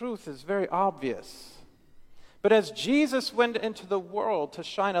 The truth is very obvious. But as Jesus went into the world to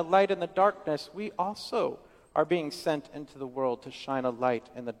shine a light in the darkness, we also are being sent into the world to shine a light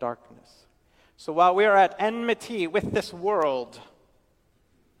in the darkness. So while we are at enmity with this world,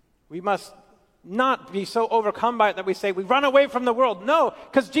 we must not be so overcome by it that we say we run away from the world. No,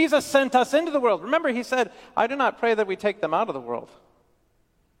 because Jesus sent us into the world. Remember, He said, I do not pray that we take them out of the world.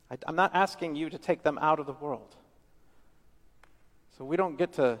 I'm not asking you to take them out of the world. So we don't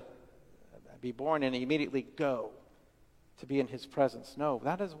get to be born and immediately go to be in His presence. No,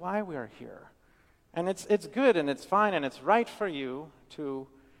 that is why we are here. And it's good and it's fine and it's right for you to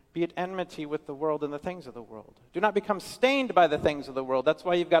be at enmity with the world and the things of the world. Do not become stained by the things of the world. That's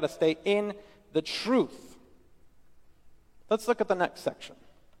why you've got to stay in the truth. Let's look at the next section.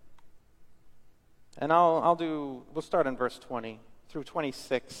 And we'll start in verse 20 through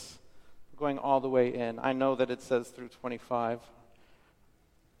 26, going all the way in. I know that it says through 25.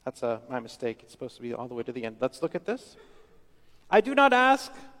 That's my mistake. It's supposed to be all the way to the end. Let's look at this. I do not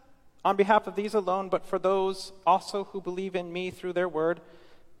ask on behalf of these alone, but for those also who believe in me through their word,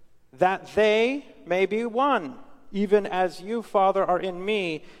 that they may be one, even as you, Father, are in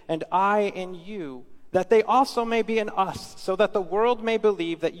me, and I in you, that they also may be in us, so that the world may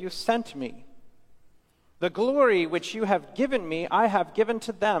believe that you sent me. The glory which you have given me, I have given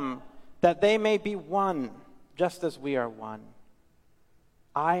to them, that they may be one, just as we are one.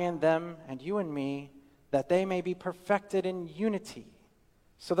 I and them, and you and me, that they may be perfected in unity,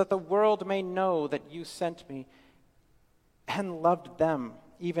 so that the world may know that you sent me and loved them,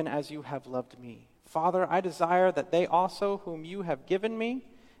 even as you have loved me. Father, I desire that they also, whom you have given me,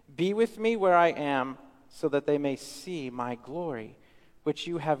 be with me where I am, so that they may see my glory, which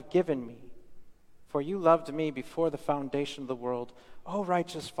you have given me. For you loved me before the foundation of the world. O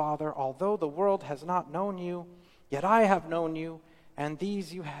righteous Father, although the world has not known you, yet I have known you, and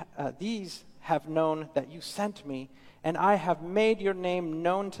these have known that you sent me, and I have made your name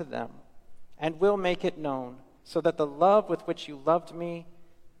known to them, and will make it known, so that the love with which you loved me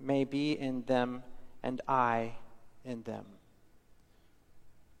may be in them, and I in them.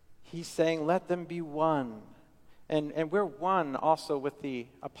 He's saying, let them be one. And we're one also with the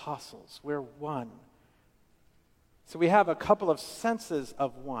apostles. We're one. So we have a couple of senses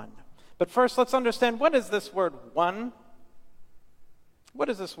of one. But first, let's understand, what is this word one? What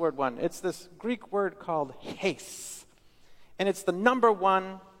is this word one? It's this Greek word called hais. And it's the number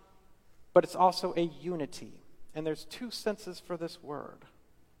one, but it's also a unity. And there's two senses for this word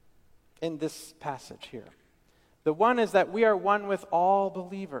in this passage here. The one is that we are one with all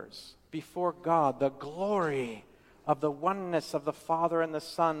believers before God. The glory of the oneness of the Father and the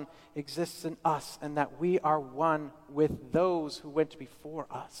Son exists in us, and that we are one with those who went before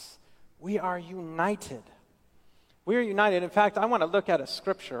us. We are united. We are united. In fact, I want to look at a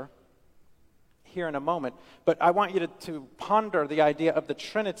scripture here in a moment, but I want you to ponder the idea of the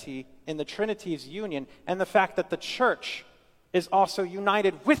Trinity in the Trinity's union, and the fact that the church is also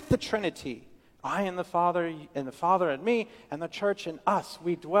united with the Trinity. I and the Father in me, and the church in us.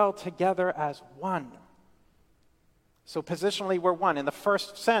 We dwell together as one. So positionally, we're one. And the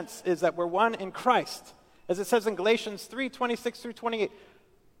first sense is that we're one in Christ. As it says in Galatians 3:26-28,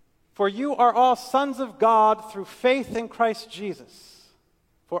 for you are all sons of God through faith in Christ Jesus.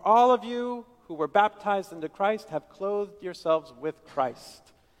 For all of you who were baptized into Christ have clothed yourselves with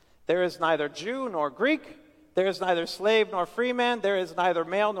Christ. There is neither Jew nor Greek. There is neither slave nor free man. There is neither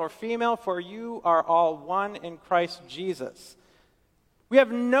male nor female, for you are all one in Christ Jesus. We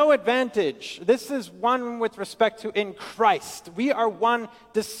have no advantage. This is one with respect to in Christ. We are one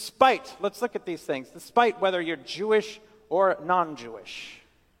despite, let's look at these things, despite whether you're Jewish or non-Jewish.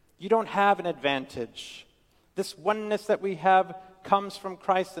 You don't have an advantage. This oneness that we have comes from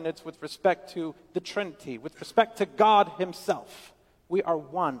Christ, and it's with respect to the Trinity, with respect to God himself. We are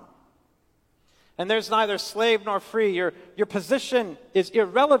one. And there's neither slave nor free. Your position is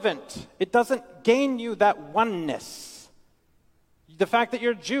irrelevant. It doesn't gain you that oneness. The fact that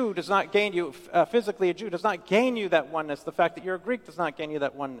you're a Jew does not gain you, physically a Jew, does not gain you that oneness. The fact that you're a Greek does not gain you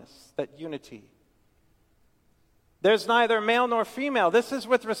that oneness, that unity. There's neither male nor female. This is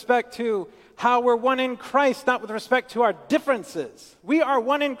with respect to how we're one in Christ, not with respect to our differences. We are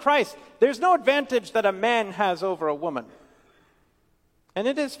one in Christ. There's no advantage that a man has over a woman. And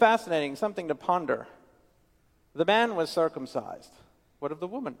it is fascinating, something to ponder. The man was circumcised. What of the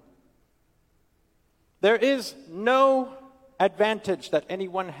woman? There is no advantage that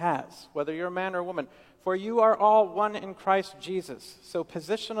anyone has, whether you're a man or a woman, for you are all one in Christ Jesus. So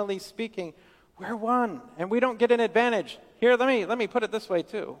positionally speaking, we're one, and we don't get an advantage. Here, let me put it this way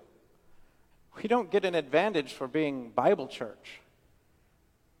too. We don't get an advantage for being Bible church.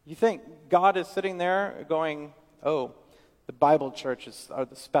 You think God is sitting there going, oh, the Bible churches are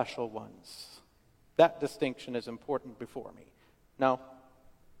the special ones. That distinction is important before me. No.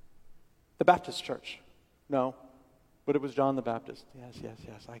 The Baptist church. No. But it was John the Baptist. Yes,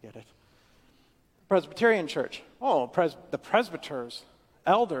 I get it. Presbyterian church. Oh, the presbyters,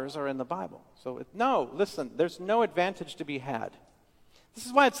 elders are in the Bible. So no, listen, there's no advantage to be had. This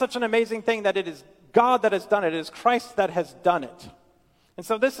is why it's such an amazing thing that it is God that has done it. It is Christ that has done it. And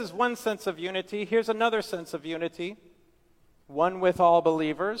so this is one sense of unity. Here's another sense of unity. One with all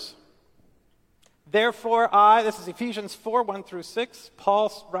believers. Therefore this is Ephesians 4:1-6,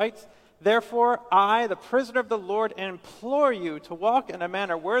 Paul writes, therefore I, the prisoner of the Lord, implore you to walk in a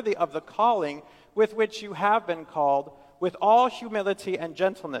manner worthy of the calling with which you have been called, with all humility and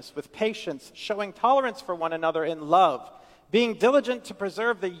gentleness, with patience, showing tolerance for one another in love, being diligent to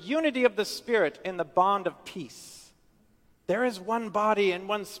preserve the unity of the Spirit in the bond of peace. There is one body and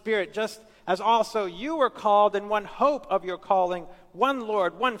one Spirit, just as also you were called in one hope of your calling, one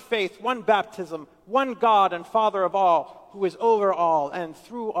Lord, one faith, one baptism, one God and Father of all, who is over all and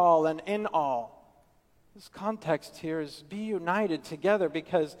through all and in all. This context here is be united together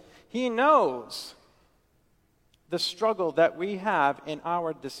because he knows the struggle that we have in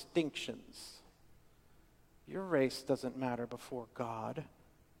our distinctions. Your race doesn't matter before God.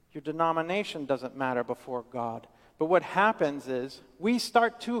 Your denomination doesn't matter before God. But what happens is we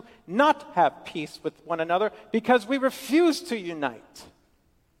start to not have peace with one another because we refuse to unite.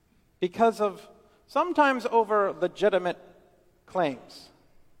 Because of sometimes over legitimate claims.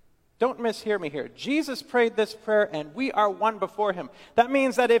 Don't mishear me here. Jesus prayed this prayer and we are one before him. That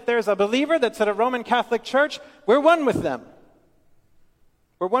means that if there's a believer that's at a Roman Catholic church, we're one with them.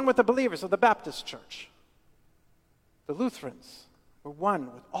 We're one with the believers of the Baptist church. The Lutherans, we're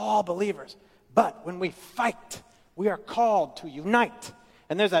one with all believers. But when we fight, we are called to unite.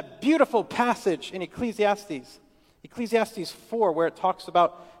 And there's that beautiful passage in Ecclesiastes 4, where it talks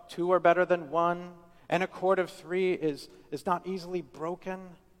about two are better than one, and a cord of three is not easily broken.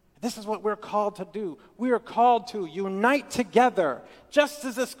 This is what we're called to do. We are called to unite together, just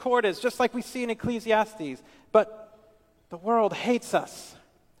as this cord is, just like we see in Ecclesiastes. But the world hates us.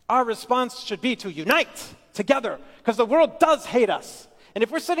 Our response should be to unite together, because the world does hate us. And if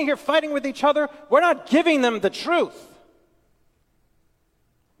we're sitting here fighting with each other, we're not giving them the truth.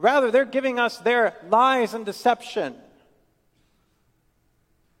 Rather, they're giving us their lies and deception.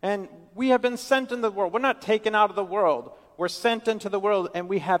 And we have been sent into the world. We're not taken out of the world. We're sent into the world, and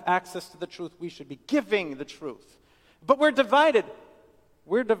we have access to the truth. We should be giving the truth. But we're divided.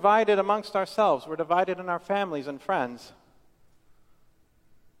 We're divided amongst ourselves. We're divided in our families and friends.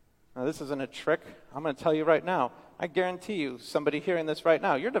 Now, this isn't a trick. I'm going to tell you right now. I guarantee you, somebody hearing this right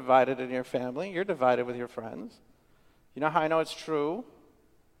now, you're divided in your family. You're divided with your friends. You know how I know it's true?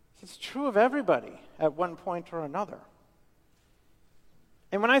 It's true of everybody at one point or another.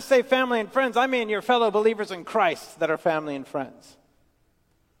 And when I say family and friends, I mean your fellow believers in Christ that are family and friends.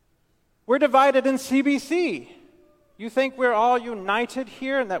 We're divided in CBC. You think we're all united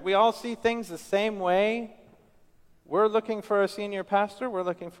here and that we all see things the same way? We're looking for a senior pastor. We're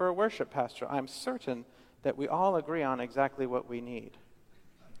looking for a worship pastor. I'm certain that we all agree on exactly what we need.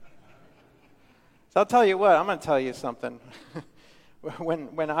 So I'll tell you what, I'm going to tell you something.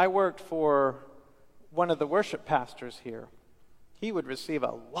 When I worked for one of the worship pastors here, he would receive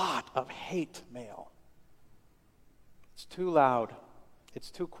a lot of hate mail. It's too loud. It's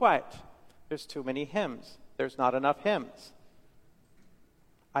too quiet. There's too many hymns. There's not enough hymns.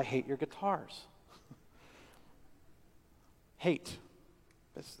 I hate your guitars. Hate.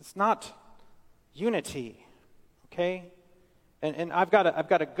 It's not unity, okay? And I've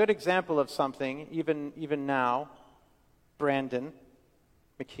got a good example of something, even now. Brandon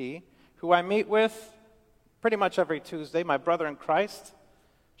McKee, who I meet with pretty much every Tuesday, my brother in Christ,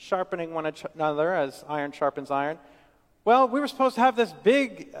 sharpening one another as iron sharpens iron. Well, we were supposed to have this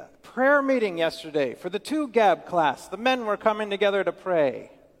big prayer meeting yesterday for the 2GAB class. The men were coming together to pray.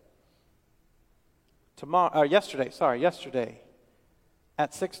 Yesterday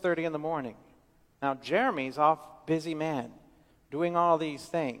at 6:30 in the morning. Now, Jeremy's off, busy man, doing all these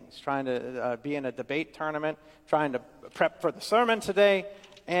things, trying to be in a debate tournament, trying to prep for the sermon today,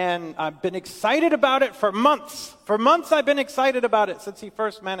 and I've been excited about it for months. For months I've been excited about it since he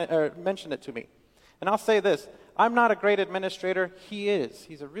first mentioned it to me. And I'll say this, I'm not a great administrator. He is.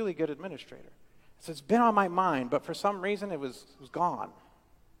 He's a really good administrator. So it's been on my mind, but for some reason it was gone.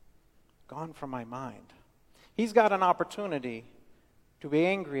 Gone from my mind. He's got an opportunity to be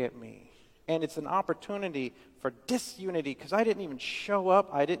angry at me. And it's an opportunity for disunity because I didn't even show up.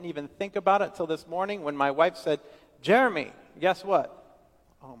 I didn't even think about it till this morning when my wife said, Jeremy, guess what?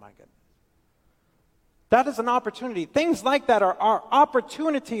 Oh, my goodness. That is an opportunity. Things like that are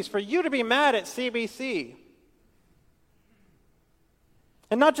opportunities for you to be mad at CBC.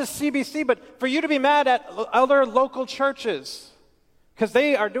 And not just CBC, but for you to be mad at other local churches because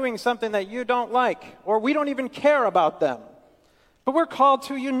they are doing something that you don't like or we don't even care about them. But we're called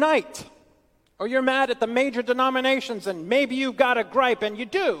to unite. Or you're mad at the major denominations and maybe you've got a gripe, and you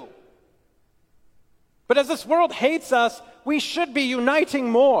do. But as this world hates us, we should be uniting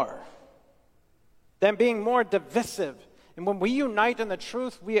more than being more divisive. And when we unite in the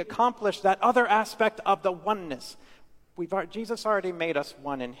truth, we accomplish that other aspect of the oneness. Jesus already made us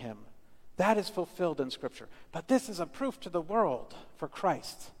one in him. That is fulfilled in Scripture. But this is a proof to the world for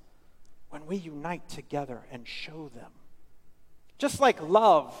Christ when we unite together and show them. Just like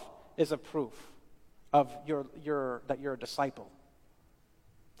love is a proof of that you're a disciple.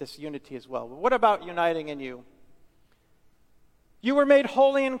 This unity as well. But what about uniting in you? You were made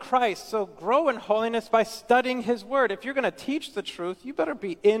holy in Christ, so grow in holiness by studying his word. If you're going to teach the truth, you better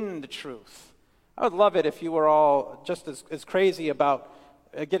be in the truth. I would love it if you were all just as crazy about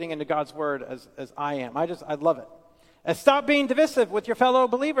getting into God's word as I am. I'd love it. And stop being divisive with your fellow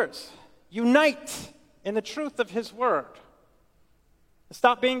believers. Unite in the truth of his word.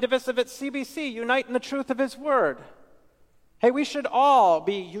 Stop being divisive at CBC. Unite in the truth of his word. Hey, we should all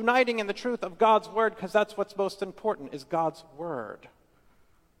be uniting in the truth of God's word because that's what's most important is God's word.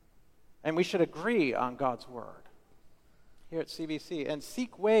 And we should agree on God's word here at CBC and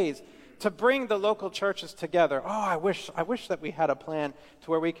seek ways to bring the local churches together. Oh, I wish that we had a plan to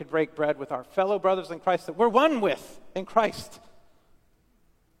where we could break bread with our fellow brothers in Christ that we're one with in Christ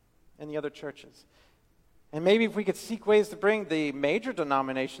and the other churches. And maybe if we could seek ways to bring the major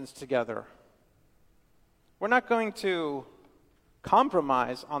denominations together. We're not going to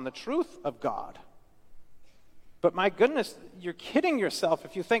compromise on the truth of God. But my goodness, you're kidding yourself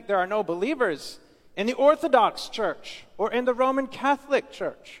if you think there are no believers in the Orthodox Church or in the Roman Catholic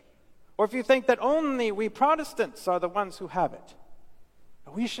Church. Or if you think that only we Protestants are the ones who have it.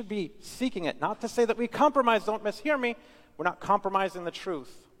 We should be seeking it. Not to say that we compromise, don't mishear me. We're not compromising the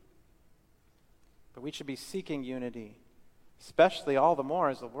truth. But we should be seeking unity, especially all the more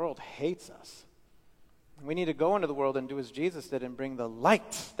as the world hates us. We need to go into the world and do as Jesus did and bring the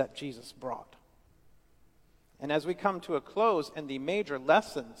light that Jesus brought. And as we come to a close in the major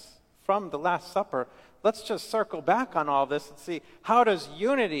lessons from the Last Supper, let's just circle back on all this and see how does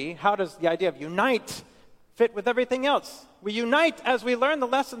the idea of unite fit with everything else? We unite as we learn the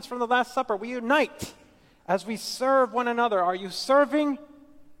lessons from the Last Supper. We unite as we serve one another. Are you serving?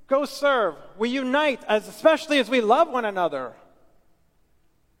 Go serve. We unite, especially as we love one another.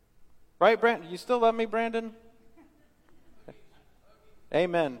 Right, Brandon? You still love me, Brandon?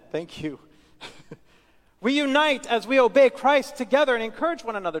 Amen. Thank you. We unite as we obey Christ together and encourage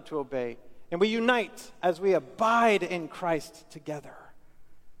one another to obey. And we unite as we abide in Christ together.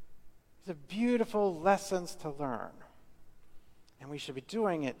 These are beautiful lessons to learn. And we should be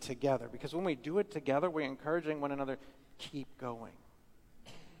doing it together, because when we do it together, we're encouraging one another, keep going.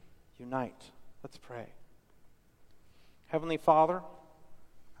 Unite. Let's pray. Heavenly Father,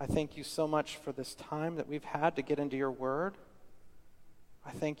 I thank you so much for this time that we've had to get into your word. I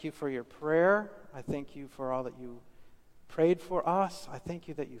thank you for your prayer. I thank you for all that you prayed for us. I thank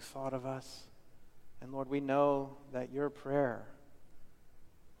you that you thought of us. And Lord, we know that your prayer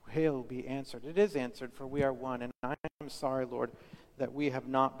will be answered. It is answered, for we are one. And I am sorry, Lord, that we have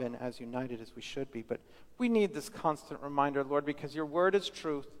not been as united as we should be. But we need this constant reminder, Lord, because your word is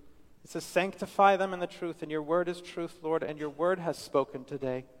truth. It says, sanctify them in the truth, and your word is truth, Lord, and your word has spoken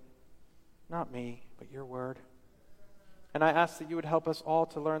today. Not me, but your word. And I ask that you would help us all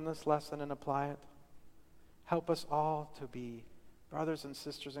to learn this lesson and apply it. Help us all to be brothers and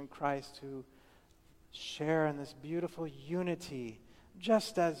sisters in Christ who share in this beautiful unity,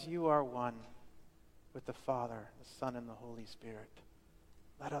 just as you are one with the Father, the Son, and the Holy Spirit.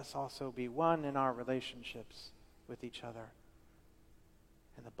 Let us also be one in our relationships with each other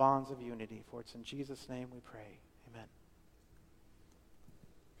in the bonds of unity. For it's in Jesus' name we pray. Amen.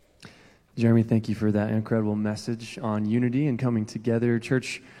 Jeremy, thank you for that incredible message on unity and coming together.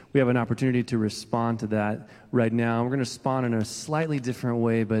 Church, we have an opportunity to respond to that right now. We're going to respond in a slightly different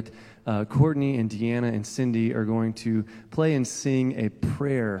way, but Courtney and Deanna and Cindy are going to play and sing a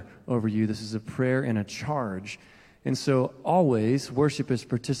prayer over you. This is a prayer and a charge. And so always, worship is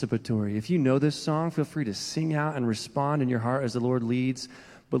participatory. If you know this song, feel free to sing out and respond in your heart as the Lord leads.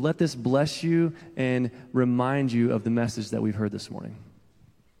 But let this bless you and remind you of the message that we've heard this morning.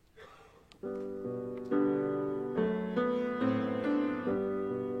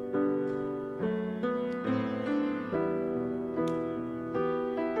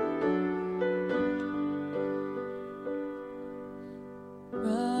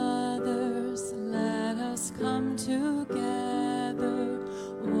 Brothers, let us come together,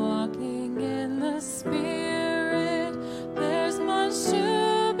 walking in the Spirit. There's much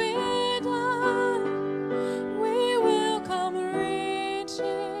to be done. We will come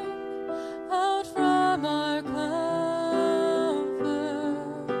reaching out from our comforts,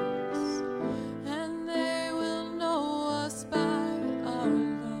 and they will know us by our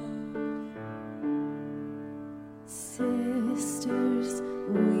love. Sisters,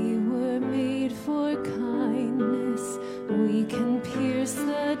 we were made for kindness. We can pierce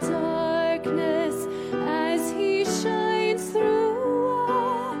the darkness as He shines through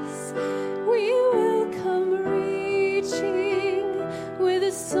us. We will come reaching with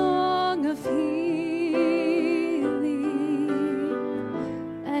a song of healing,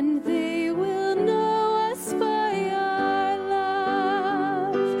 and they will know us by our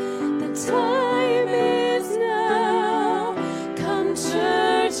love. The time is now. Come,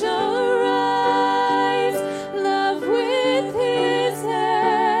 church, arise. Love with His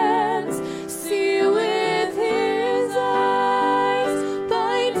hands, see with His eyes.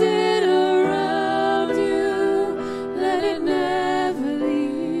 Bind it around you, let it never leave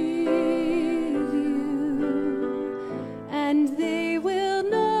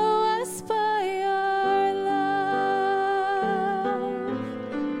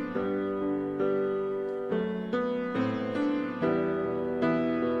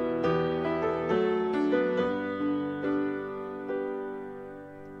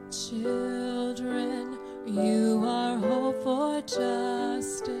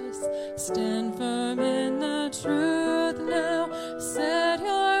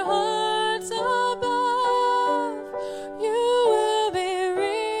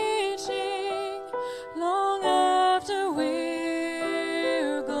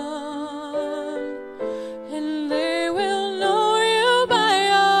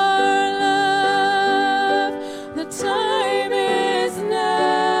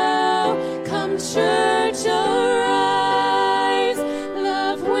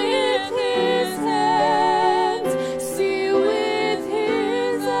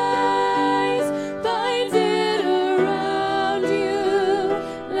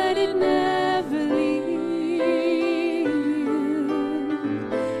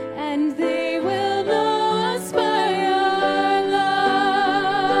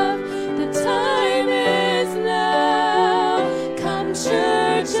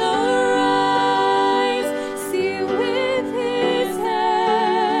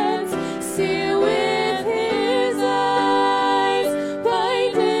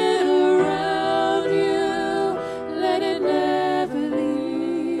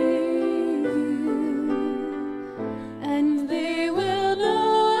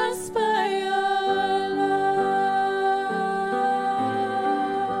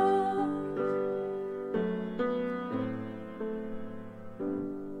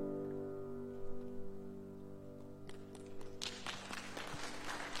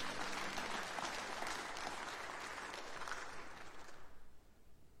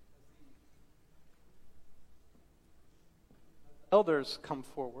elders come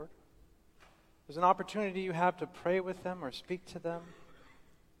forward, there's an opportunity you have to pray with them or speak to them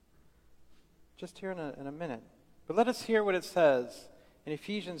just here in a minute. But let us hear what it says in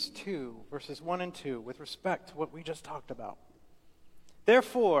Ephesians 2, verses 1 and 2, with respect to what we just talked about.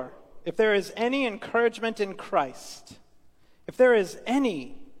 Therefore, if there is any encouragement in Christ, if there is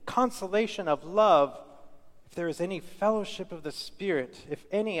any consolation of love, if there is any fellowship of the Spirit, if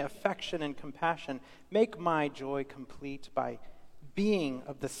any affection and compassion, make my joy complete by being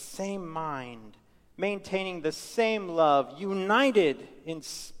of the same mind, maintaining the same love, united in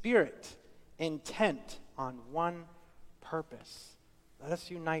spirit, intent on one purpose. Let us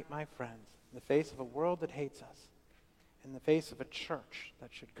unite, my friends, in the face of a world that hates us, in the face of a church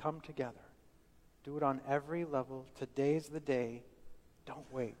that should come together. Do it on every level. Today's the day.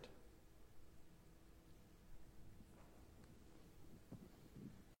 Don't wait.